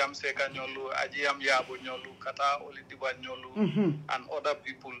ajiyam seka nyolu ajiyam yabo nyolu kata olidiba nyolu and other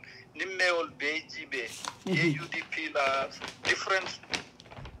people nimmeol be jibe ye UDP la different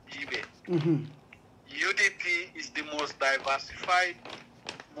jibe UDP is the most diversified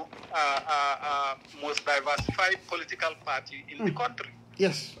political party in the country.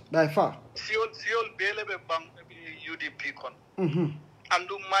 Yes, by far. Siol belebe bang UDP kon.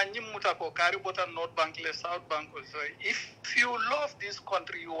 Andu manyim mutako karibota North Bank le South Bank also. If you love this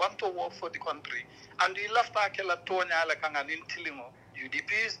country, you want to work for the country, and you love takela tonya ala kanga nintilingo,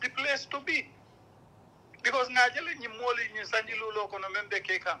 UDP is the place to be. Because ngajele nyimoli nyisanjilu lo kono membe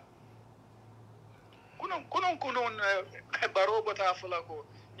keka. Kunon barobota fulako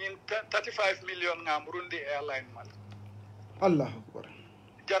in 35 million ngam Burundi airline man. Allah Akbar.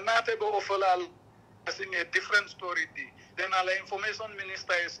 Janate be ofalal as in a different story di. Then ala information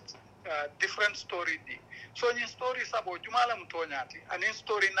minister is different story di. So in story sabo jumala mtonyati. And in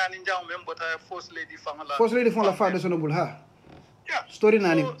story nani njao membota first lady famala. First lady from la fa desonable ha. Yeah. Story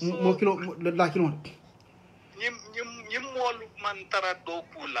nani mo kilo la kilo. Nyim mol man tara do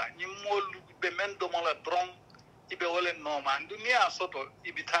kula. Nyim mol be men do mala drum ibe wole noma dunia soto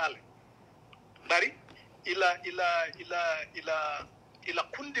ibitale bari ila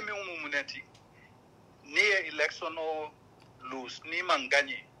kundi mi umuneti ni election o lose ni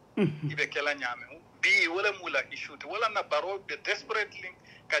manganye ibe kela nyame bi wala mula issued wala na baro be desperately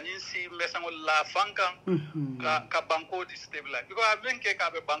kanyin si mesango la fanka ka banko destabilize because abenke ka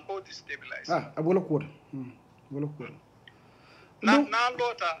be banko destabilize abola ko na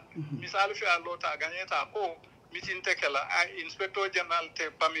lota misal fi lota ganyeta ko mitin tekela inspector general te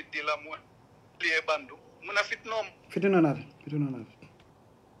pamit dila mo lié bandu muna fitnonat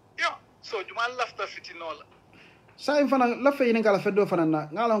yeah so jumal lafta fitinola sa in fana lafa yin kala feddo fana na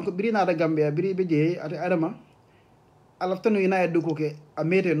ngala ko birina da gambia biri be je ate adama alaftanu ina yaddu ko ke a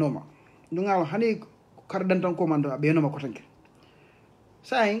mete noma dunga hani kardan tan komando be noma ko tanke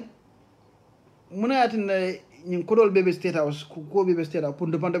sai muna atin nyin kodol bebe state house ko bebe state house pour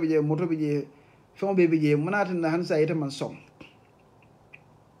dependre bi je moto bi je fon bebe je muna atin han sa yete man som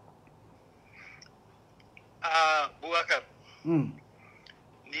Bubacarr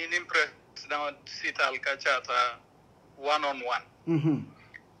ni nim president sital ka chata one on one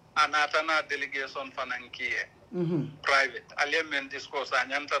anatana delegation fanankiye private alignment discourse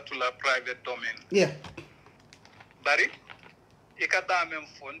anyanta to la private domain bari ikata men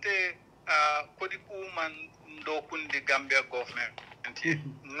fonte kodi kuman do kundi Gambia government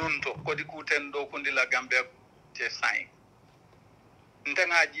nunto kodi kuten do kundi la Gambia te sign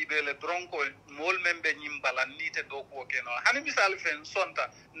ntenga jibele dronko mol membe nyimbala nite do ko keno hani misal fen sonta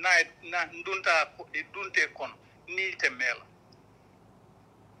na dunte kon nite mela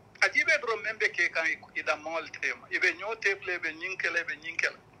ajibe dro membe ke kan ida mol tema ibe nyote plebe nyinkele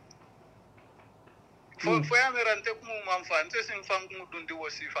fo amerante kuma mamfante sin fangu dundi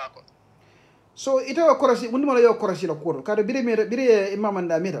wasifa ko so ita wa korasi mundi mala yo korasi la koro kada bire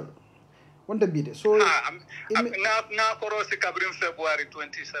imamanda metal wonta bide so na korosi kabrim February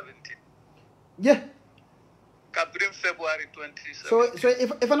 2017 kabrim February 2017 so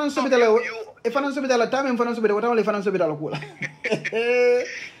if anan sobitala tamen fanan sobitala wata wala fanan sobitala kula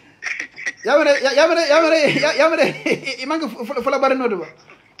yamere imangi fola bare nodo ba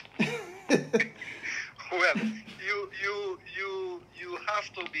well you have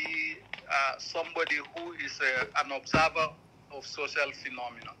to be somebody who is an observer of social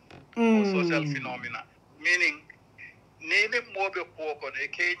phenomena or social phenomena meaning nene mobe ko ne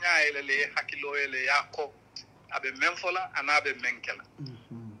Kenya ele hakilo ele yako abe memfola anabe menkela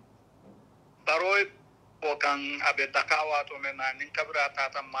baroy bokan abe dakawa to mena nin kabra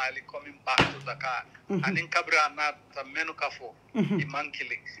tata mali coming back to Dakar anin kabra na ta menu kafo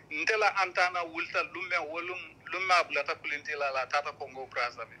imankile ndela antana wulta lumme abulata kulintila la tata Congo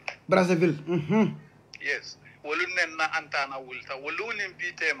Brazzaville yes wolunen na antana wulta wolunin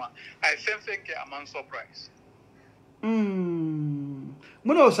bitema ay fenfenke aman surprise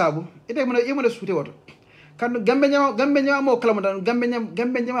muno sabu ite muno yimo sute woto kan gambe nyama mo kala mo dan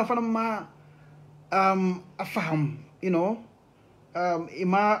gambe nyama fanam ma afaham you know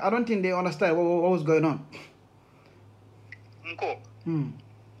I don't think they understand what was going on nko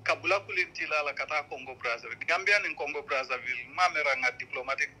kabula kulintila la kata Congo Brazzaville Gambia ni Congo Brazzaville mamera nga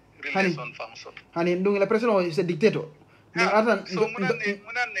diplomatic relation function hani ndungi la president is a dictator so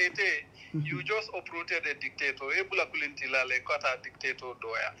munanete you just uprooted a dictator ebula kulintila le kata dictator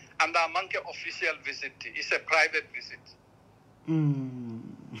doya and a manke official visit is a private visit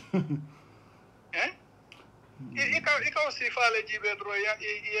ika sifale jibe dro ya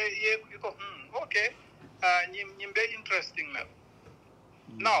iko okay nyimbe interesting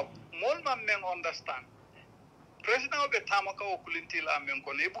now molman men understand president of the tamaka okulintila men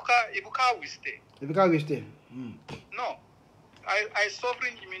ko ibuka wiste no I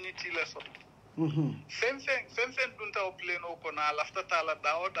sovereign immunity lesson fenfen dunta o pleno ko na lafta tala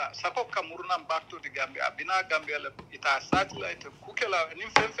daoda sako kamuruna back to the Gambia abina Gambia le ita satellite kukela ni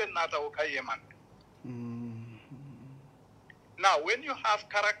fenfen nata o kayeman now when you have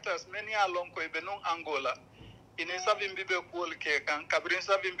characters many along ko benong Angola ine savimbi be ko ke kan kabrin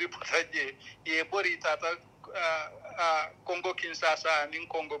savimbi potaje ye bori tata Congo Kinshasa nin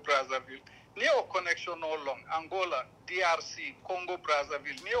Congo Brazzaville neo connection no long Angola DRC Congo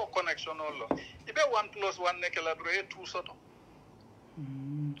Brazzaville neo connection no long ibe 1+1 nekela bro e tout soto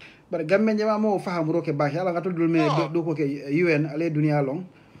bar gamme jama mo fahamuro ke bahi ala gato dul me do ko ke UN ale dunia long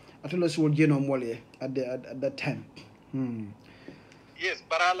atolo so jeno mole at that time yes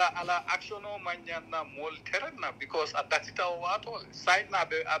barala ala action no manyana mol terna because at that ita wato side na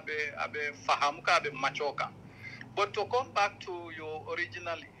abe fahamuka abe machoka but to come back to your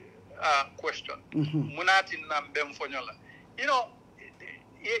original question munati nambem fonyola you know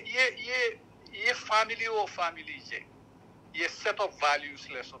ye family or family je ye set of values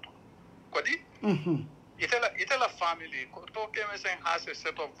lesoto kodi itela family ko to kemesen has a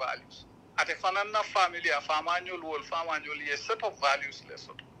set of values ate fanana family a famanyol ye set of values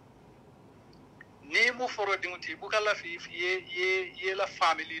lesoto ni mu foro dinguti bukala fi ye la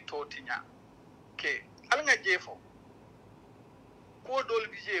family to tinya ke alanga jefo ko dol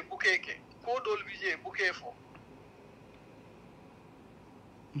bije bukeke ko dol bije bukefo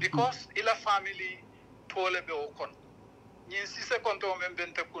because ila family tole be okon nyin sise konto men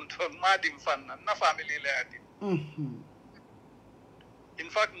bente kunto madim fanna na family le adi in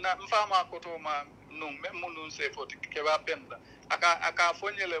fact na mfama koto ma nung men munun se foti ke ba benda aka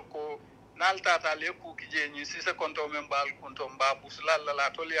fonyele ko naltata le ku kije ni sisa konto men bal konto mba busla la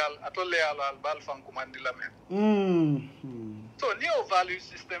atolyal al bal fan kumandila men so neo value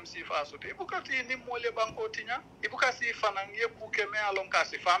system si faso te ibukati ni mole banko tinya ibukasi fanangie ku keme alon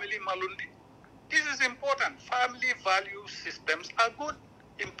kasi family malundi. This is important. Family value systems are good,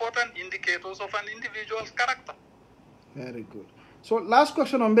 important indicators of an individual's character. Very good. So last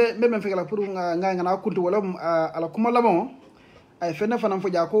question on me fekala puru nga kuntu wala ala kumala mo ay fena fanam fo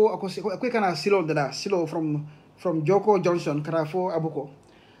jako ako kana silo from Joko Johnson kara fo abuko.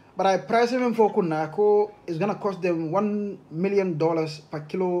 But I price him for kunna ko is going to cost them $1 million per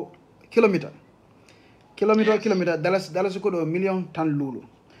kilometer. Kilometer dallas ko do million tan lulu.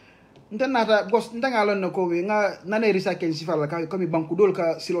 Ntanata gos ntangalon no ko wi nga nane risa ken sifala ka ko mi banku dol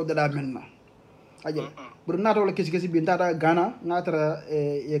ka silo dada menna. Aje burna to la kesi bi ntata Ghana ngatra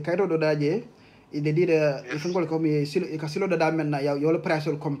e kaydo do daje e de dida e fengol ko mi silo e ka silo dada menna yo le price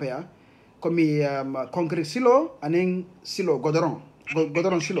compare ko mi concrete silo anen silo godoron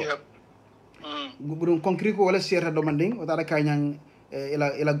silo burun concrete ko wala sierra demanding o tara kanyang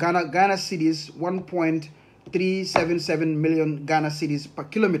ila Ghana cities 1.377 million Ghana cities per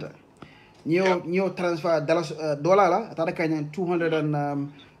kilometer. New transfer dollars dollar la tara kanyang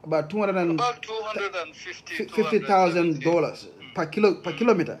about $250,000 per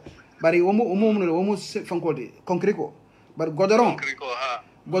kilometer. Bari omu fankodi concrete ko bar godoron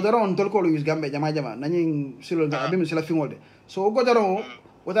tolko use gambe jama nani silo abim sila fingolde. So godoron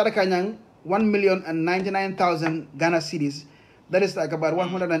witara kanyang 1,099,000 Ghana cities. That is like about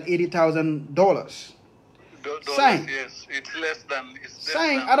 $180,000. Saying, yes, it's less than.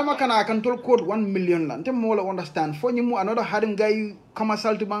 Saying, Adama kana control code 1 million land. Tem mo understand. For you another harding guy come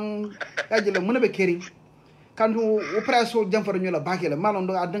assault bang. Ajele muna be caring. Can do opera so jump for nyola bakela.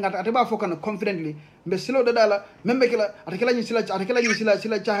 Malondo adenga ateba fokana confidently. Be silo dadala. Membe kila atakela ni sila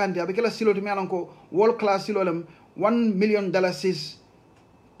chahandi. Abekela silo to me alonko world class silo lem $1 million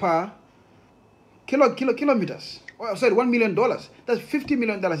per kilometers. Oh, sorry, $1 million. That's $50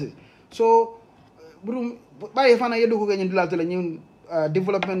 million. So, by fana yedo ko ganyen dilal tele ñun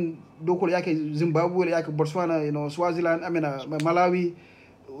development do ko yake Zimbabwe yake Botswana, Swaziland, Malawi,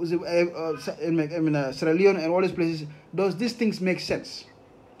 Sierra Leone and all these places. Does these things make sense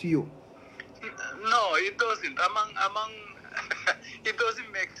to you? No, it doesn't. Among it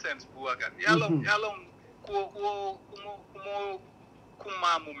doesn't make sense, Bubacarr. Yalom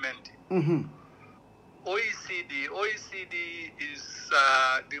kuma moment. OECD is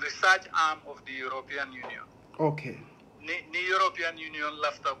the research arm of the European Union. Okay. Ni European Union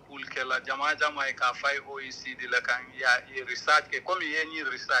lafta kul kela jama ka fay OECD la kan ya research ke comme ye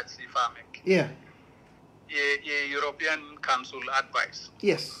research si famek. Yeah. Ye European Council advice.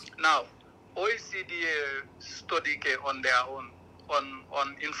 Yes. Now, OECD study ke on their own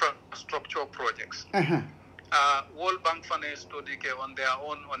on infrastructure projects. World Bank Fund study on their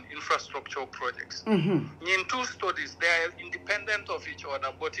own on infrastructure projects. In two studies, they are independent of each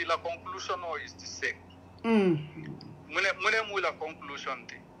other, but the conclusion is the same. Mune conclusion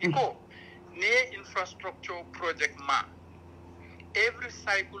iko ne infrastructure project ma. Every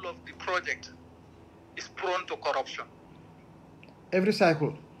cycle of the project is prone to corruption. Every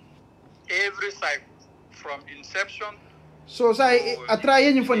cycle from inception. So say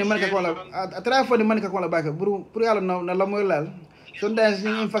atray ñu fone man ka ko la atray fone man ka ko la baka pour yalla na la moy lal so dance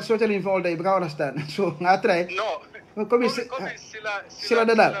ñu infrastructure ñu all day because understand so atray no comme sila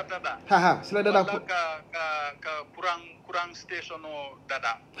dada sila dada ka kurang station o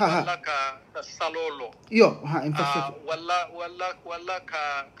dada wala ka salolo infrastructure wala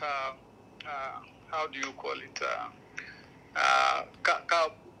ka how do you call it ka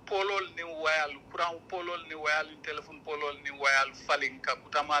polol ni wayal kurang polol ni wayal telephone polol ni wayal falling ka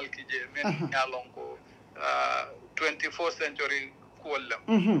kutamal kije men yalon ko 24th century kolla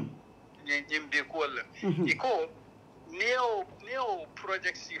nyimbi kolla iko neo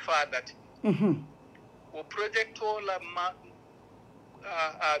project sifa that o project la ma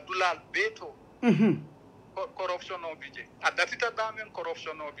dulal beto corruption of budget adatita damen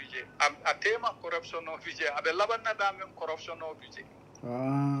corruption of budget atema corruption of budget abe labanna damen corruption of budget.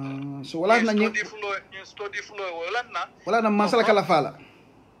 So wala na study flow wala na masala kala fala.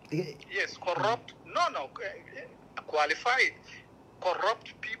 Yes, corrupt qualified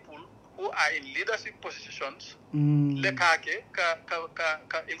corrupt people who are in leadership positions lekake ka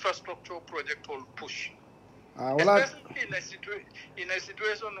infrastructure project will push. Especially in a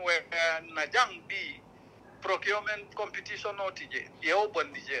situation where najang be procurement competition otije yeo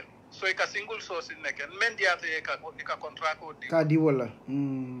bondije. So a single source in neken mendiate ka contract ka di wala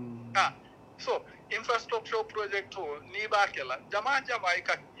So infrastructure project to ni bakela jama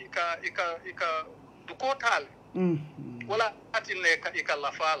ika duko tal wala atine ika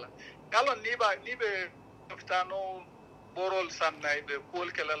lafala galon ni be loptano borol sanna be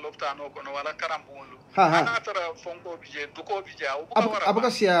kol kala loptano kono wala karambulu ana tara fonko bije duko bije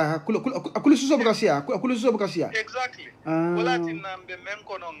abakasia akulu suso bakasia exactly wala tinambe men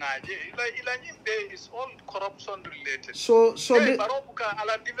kono ngaje ila nyimbe is all corruption related so barobuka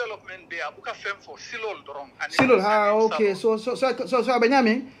ala development be abuka femfo silol dorong okay so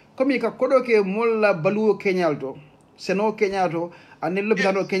abanyami komi ka kodoke molla baluo kenyalto seno kenyato anel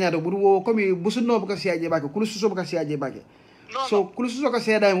lopitano kenyato buru komi busuno bakasia je bake kulu suso bakasia je bake so kulu suso ka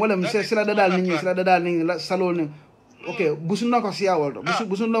seda wala mse sila dadal ni salon ni okay busuno ka sia woldo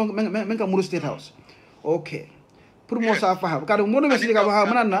busuno men ka muru state house okay pour mo sa faham kadu mo do mesli ka ha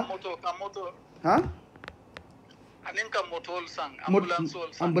manana ha aninka motol sang ambulance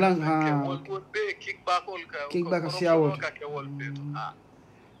be kickback sia woldo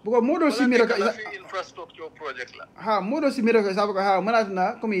buko modo simira ka infrastructure project la modo simira ka sabu ka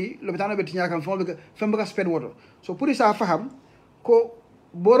manatna komi lopitano be tinya kan fombe ka spend woto so pour ça faham ko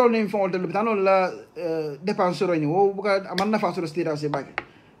boro ni fon lopitano la dépense roni wo buka amanna fa sur state house baki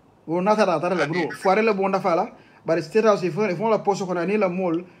wo natara la bro foire la bonda fala bari state house fon la poso ko ni la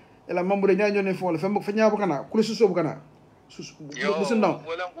mol e la mambu de nyanyo ni fon fombe fa nyabo kana kulu suso bu kana musun non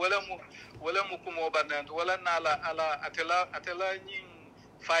wala mu kumo banan wala nala ala atela nyin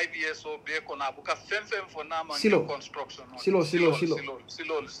 5 years o be ko na buka fem fo na man construction silo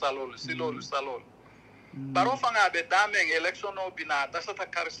salol baro fanga be damen election o bina dasata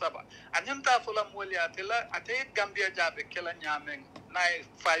karisaba anyanta fola moli atela ate gambia jabe kela nyamen na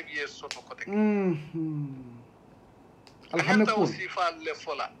 5 years so to kote alhamdulillah wasifa le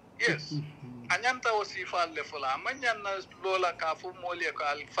fola yes anyanta wasifa le fola manyanna lola ka fu moli ko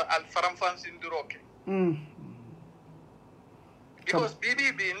al faram fansindiroke because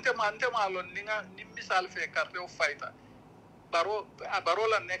BBB ntema lon ni misal fe carte o fighter baro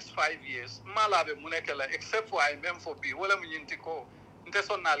la next 5 years malabe munekela except for I même for B wala munyinti ko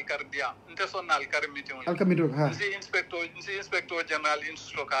intesonal cardia intesonal carmiti on alkamito ha si inspector general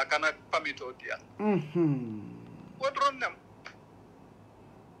instructor ka kana pamito dia wodron nam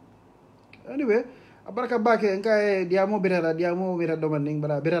anyway abaraka bake ngai diamo berada domanding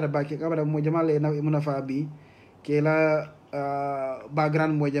bara berada bake kabara mo jamale na munafa bi kela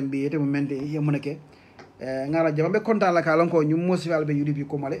background mo jambi te mo mente yemunake ngala jambe konta la kala ko nyum mosifal be UDP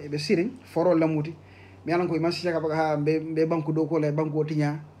ko male be sirin foro lamuti mi alan ko imasi ka ha be banku do ko le banku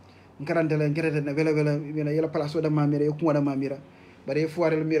tinya nkarantele ngerete na vela bina yela place o da mamira e ko da mamira bare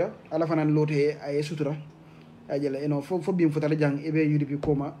foirel mira ala fanan lote ay sutura ajela eno fo bim futale jang e be UDP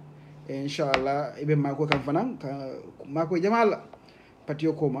ko ma inshallah e be mako kam fanan mako jamala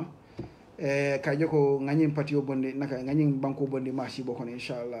patio ko ma kajo ko nganyim patio bonde naka nganyim banko bonde marché bokon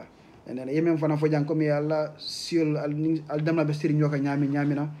inshallah enen yemen fana fo jang ko mi alla siol al damna be siri nyoka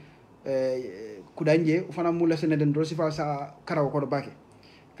nyamina kudanje fana mula sene den do sifa sa karaw ko do bake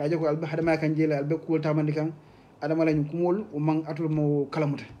kajo ko albe hadama kan jele albe ko tamandi kan adama lañu kumol o man atul mo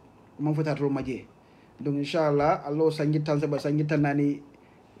kalamuta man fota to maje donc inshallah allo sangital sa ba sangital nani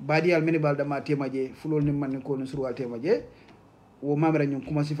badi al mini balda ma temaje fulol ni man ko no surwal temaje wo mamra nyum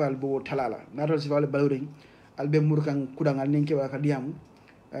kuma sifal bo talala natal sifal balawre albe murkan kudangal ninke ba ka diam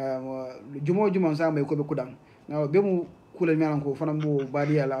jumo sa may ko be kudang na be mu kulal mi ko fanam bo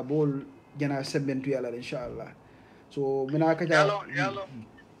badi ala bol jana sebentu yalla inshallah so mina ka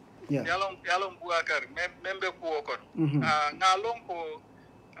yalon Bubacarr membe ko ko ngalon ko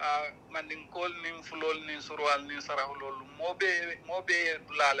manding kol nin fulol nin surwal nin sarahulol mobe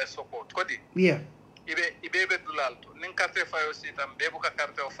dulale support kodi ibe dulal to nin carte fayo sitam be buka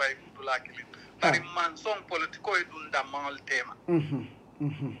carte o fay dulakili bari man son politiko e dun damal tema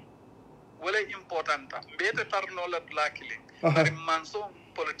wala importanta mbete tarno la dulakili bari man son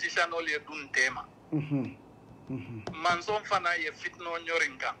politician o le dun tema man son fana ye fitno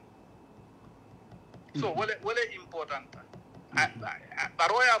nyoringa so wala importanta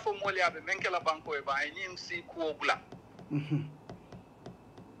baro ya fo moli abe menkela banko e ba nyim si ko bula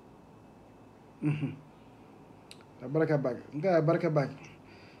baraka bag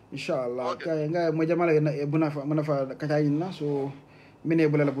inshallah kay nga mo jamala e buna fa katayina so mine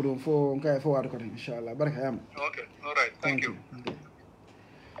bulala budum fo kay fo wadu ko inshallah baraka yam okay all right thank you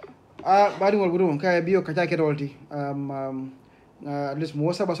badi wol budum kay biyo katake dolti at least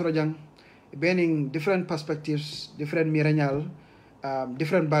mo wasa basoro jang being different perspectives different miranyal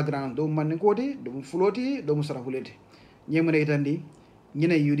different background do man ngoti do fuloti do musarahuleti ñemune itandi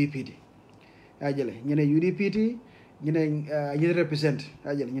ñine UDP ajele ñine UDP ñine represent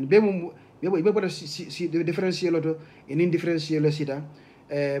ajele ñine be mum be bota si differentiel to enin differentiel sita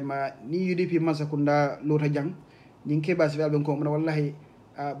ma ni UDP man sakunda lota jang nyin ke basi alben ko mo wallahi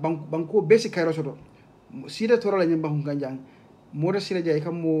banko basic kayro soto sida toro la nyamba hun kanjang moda sida jay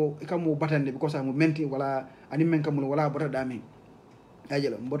kam mo batande because mo menti wala ani men kam wala bota dami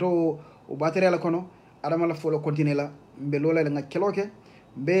ajelo mboto o batere la kono adama la folo continue la mbe lola nga keloke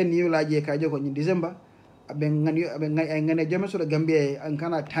be ni la je ka jogo ni December abe ngane jome so Gambia an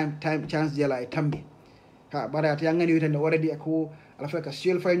kana time chance jela e tambi ha bara ta ngani witande already ko ala feka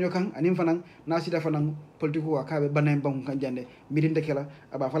siel fay nyokan anim fanan nasida fanan politiko wa kabe banay banku kan jande midinde kala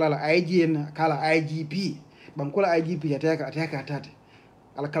aba falala IGN kala IGP bankola IGP ataka tati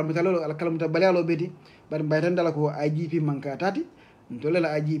ala kalmuta balalo bedi bar mbaytan dala ko IGP manka tati ndole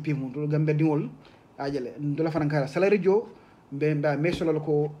la IGP mun to Gambia dingol ajele ndole fanan kala salary jo mbe mesolo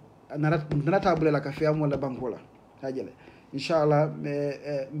ko nata bule la ka fiam wala bankola ajele inshallah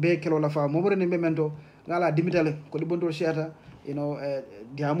be kelo la fa mo borene be mento ngala dimitale ko di bondo siata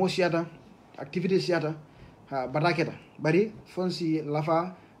diamo siata activité siata ha bataketa bari fonsi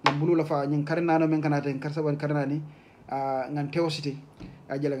lafa na bulu lafa nyin karnano men kanata karsaban karnani ngan teosity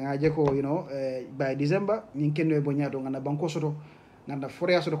ajele ngaje ko by December nyin kenno bo nyaato ngana banko soto nganda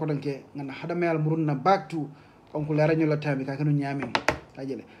foria soto ko danke ngana hadamel murunna back to onko la ranyo la time ka kanu nyamin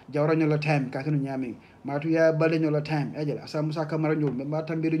ajele jawra nyola time ka kanu nyamin matu ya balde nyola time ajele asa musa kamara nyol me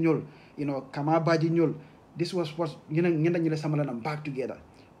mata mbiru nyol kama baji nyol. This was what ñenda ñile samala na back together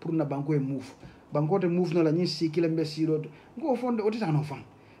pour na banko e move banko te move no la ñi si kilembe si road ngo fonde otita no fan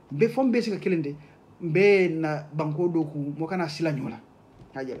be fombe si ka kilende be na banko do ku mo kana sila ñola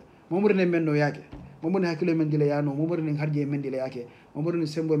ajela momure ne menno yake momure hakilo men dile ya no momure ne harje men dile yake momure ne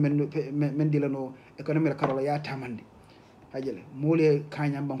sembo men dile no economy la karola ya tamande ajele mole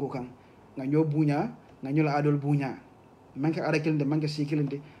kanya banko kan nga ño buña nga ñola adol buña manke ara kilende manke si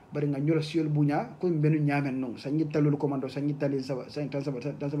kilende bari nga ñola siol buña ko benu ñamen non sangi talul commando sangi talin saba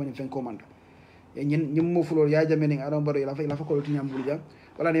ni fen commando e ñim mo fulol ya jamene aron baro la fa ko ti ñam bulja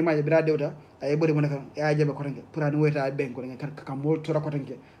wala ne maaje bira dewta ay bari mo naka ya jabe ko tanke pour an weta ben ko ka mol tora ko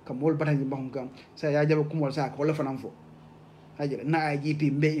tanke ka mol batanji bahum kam sa ya jabe kumol sa ko la fanam fo hajere na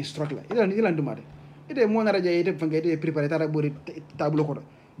IGP mbe instruct la ilan dumade ite mo na raja ite fange ite préparer tara bori tableau ko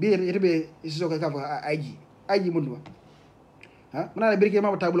bi ite be iso ka fa IG munduma ha mana birke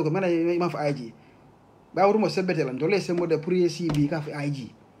ma tableau ko mana ma fa IG ba wuro mo sebete lan dole se mo de pour CB ka fa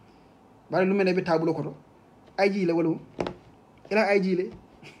IG ba lu mene be tableau ko IG la wala ila IG le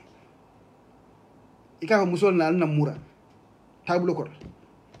ika fa musol na mura tableau ko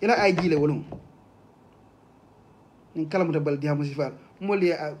ila IG le wala ni kala mo tabal diamu sifal mo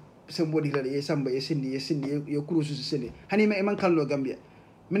li sembo di la ye samba ye sindi ye kurusu sindi hani me man kallo Gambia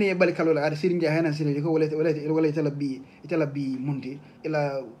mine ye bali kallo la ada sirinja hana sindi ko wala itala bi mundi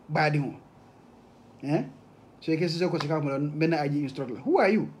ila badi mo so ke so ko se kam ben IG instruct la who are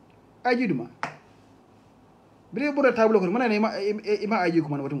you IG duma bire bura tablo ko mana ne ima IG ko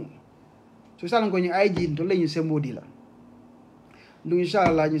man watu so salan ko ni IG to leñu sembo di la ndu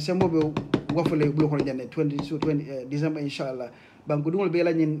inshallah ni sembo be wafale bu ko jande 20 December inshallah banko dungol be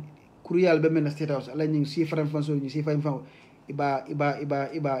la ñin kuriyal be men state house ala ñing si faram fanso ñi si fam fam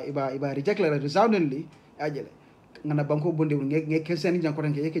iba reject la resoundingly ajele ngana banko bonde nge kensen jan ko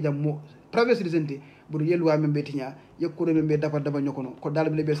tanke yeke jam mo private citizen buru yelu wa membe tinya yekko membe daba nyokono ko dal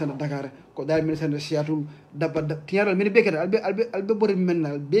be sanda Dakar ko dal min sanda Seattle daba tinyaro min be kata albe bori men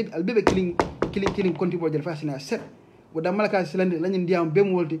albe killing konti bo jel fasina set bo damal ka silande lañu ndiyam be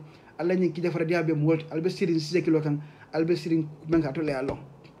mo wolti alla ñi ki defara diabe mo wolti albe sirin 6 kilo kan albe sirin menga to le allo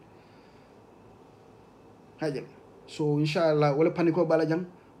hajel so inshallah wala paniko bala jang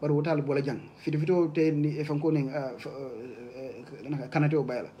war wotal bola jang fito te ni e fanko ne kanate o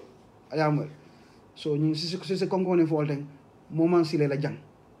bayala ayamul so ñi ci konko ne folten moment sile la jang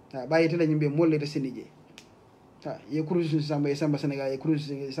ta bayete la ñimbe molle de senije ta ye kurusi samba Senegal ye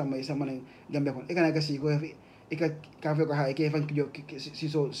kurusi samba ne Gambia kon e kana kasi ko e ka fe ko ha e ke fanki jo si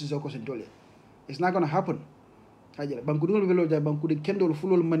so ko sen dole it's not going to happen hajela banku dul velo ja banku de kendol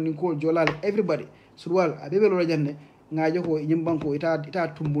fulol man ko jolal everybody surwal abe velo janne ngajo ko nyim banko ita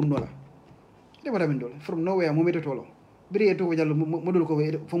tumbunno la de bada min dole from nowhere mo meto tolo biri to jallo modul ko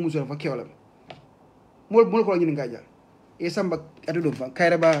fo musul fa kewlam mol ko ngi ngaja e samba adudum fa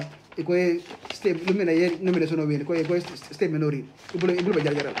kayra ba e ko step lumina ye nomine sono wen ko step menori ibul ba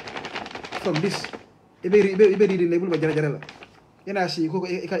jarjaral from this ibe di le ibul ba jarjaral ina si ko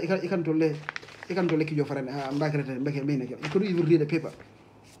ikan tolle ki jo farane ha mbakrete mbeke mena ko do even read the paper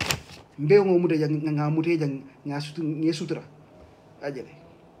mbew mo mude jang nga mute jang nga sutura ajele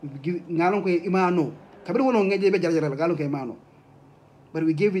ngalon ko imano kabir wono ngeje be jarjaral galon ko imano but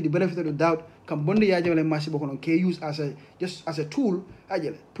we gave you the benefit of the doubt kam bonde ya jawle marché bokono ke use as a just as a tool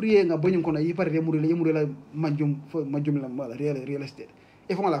ajele prier nga boñum kono yi pare yemuri la majum la mala real estate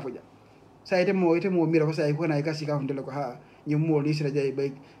e fo la fo ja sa ite mo mira ko sa ko na kasi ka ndele ko ha ñu mo ni sira jay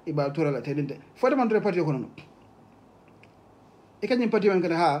bay ibal toura la telinte fo de man to parti ko non e kanyum parti man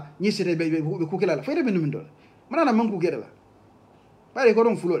kana ha ni sira bay be ku kila fo de ben min dol manana man ku gere la bare ko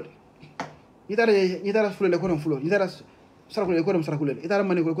don fulol ni dara fulol ko don fulol ni dara sarakule ko don sarakule itara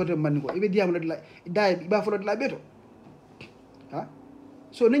mani ko don mani ko ibe diam la dai ba fulol la beto ha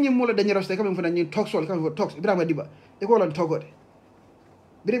so ni mo la dañi roste kam fa ni talk sol kam fa talk ibrahima diba e ko lan togode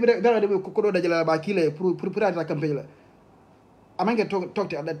biri dara de ko do dajala ba kile pour ata campagne la amange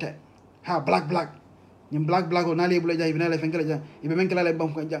talk at that time ha black ñim black o nali bula jaay bina la fenkala ja ibe men kala le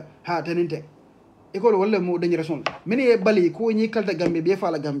bam ko ja ha teninte e ko wala mo dañi rason mini e bali ko ñi kalta gambia be fa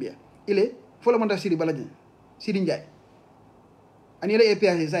la gambia ile fo la monta siri balaje siri ndjay ani le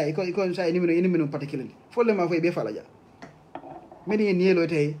EPS sai ko sai ni mino particularly fo le ma fay be fa la ja mini ni lo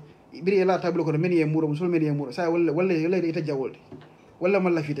tay biri la tablo ko mini e muro musul mini e muro sai wala ita jawolde wala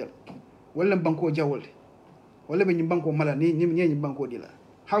man la fitel wala banko jawolde wala be ñi banko mala ni ñi banko dila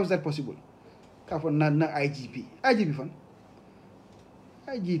how is that possible ka fo na IGP fan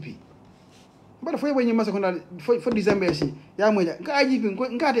IGP bara fo yebo ñi masa ko na fo December si ya mo ja ka IGP ko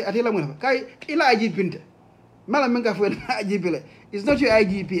ngate atela mo fa kay ila IGP nte mala men ka fo na IGP le it's not your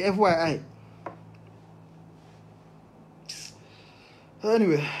IGP FYI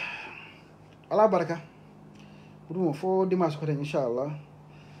anyway ala baraka pour fo dimanche ko inshallah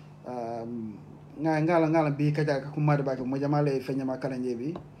ngala bi kaja ka kumade ba ko mo jamale fenya ma kala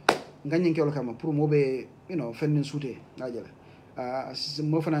njebi ngagnin kelo kama pour mo be fennen soute najala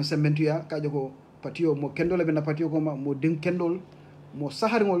mo fana sementuya kajo ko patio mo kendole be na patio ko mo den kendol mo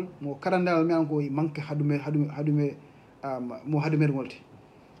saharngol mo karandal mi an ko manke hadume mo hadume ngolti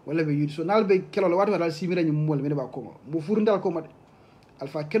wala be yudi so nalbe kelo la watu dal simira nyum mol mi ba ko mo furndal ko ma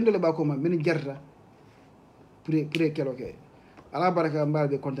alfa kendole ba ko ma min jarta pour kelo ke ala baraka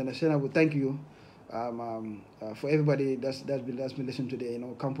mbalbe contene senabu thank you for everybody that's been listening today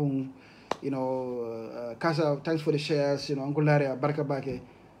kampung Kasa thanks for the shares Angularia baraka bake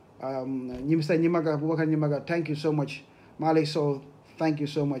nyimsa nyimaga Bubacarr nyimaga thank you so much Malik so thank you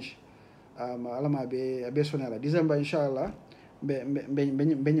so much alama be sonala December inshallah be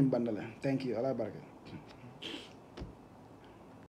nyim bandala thank you ala baraka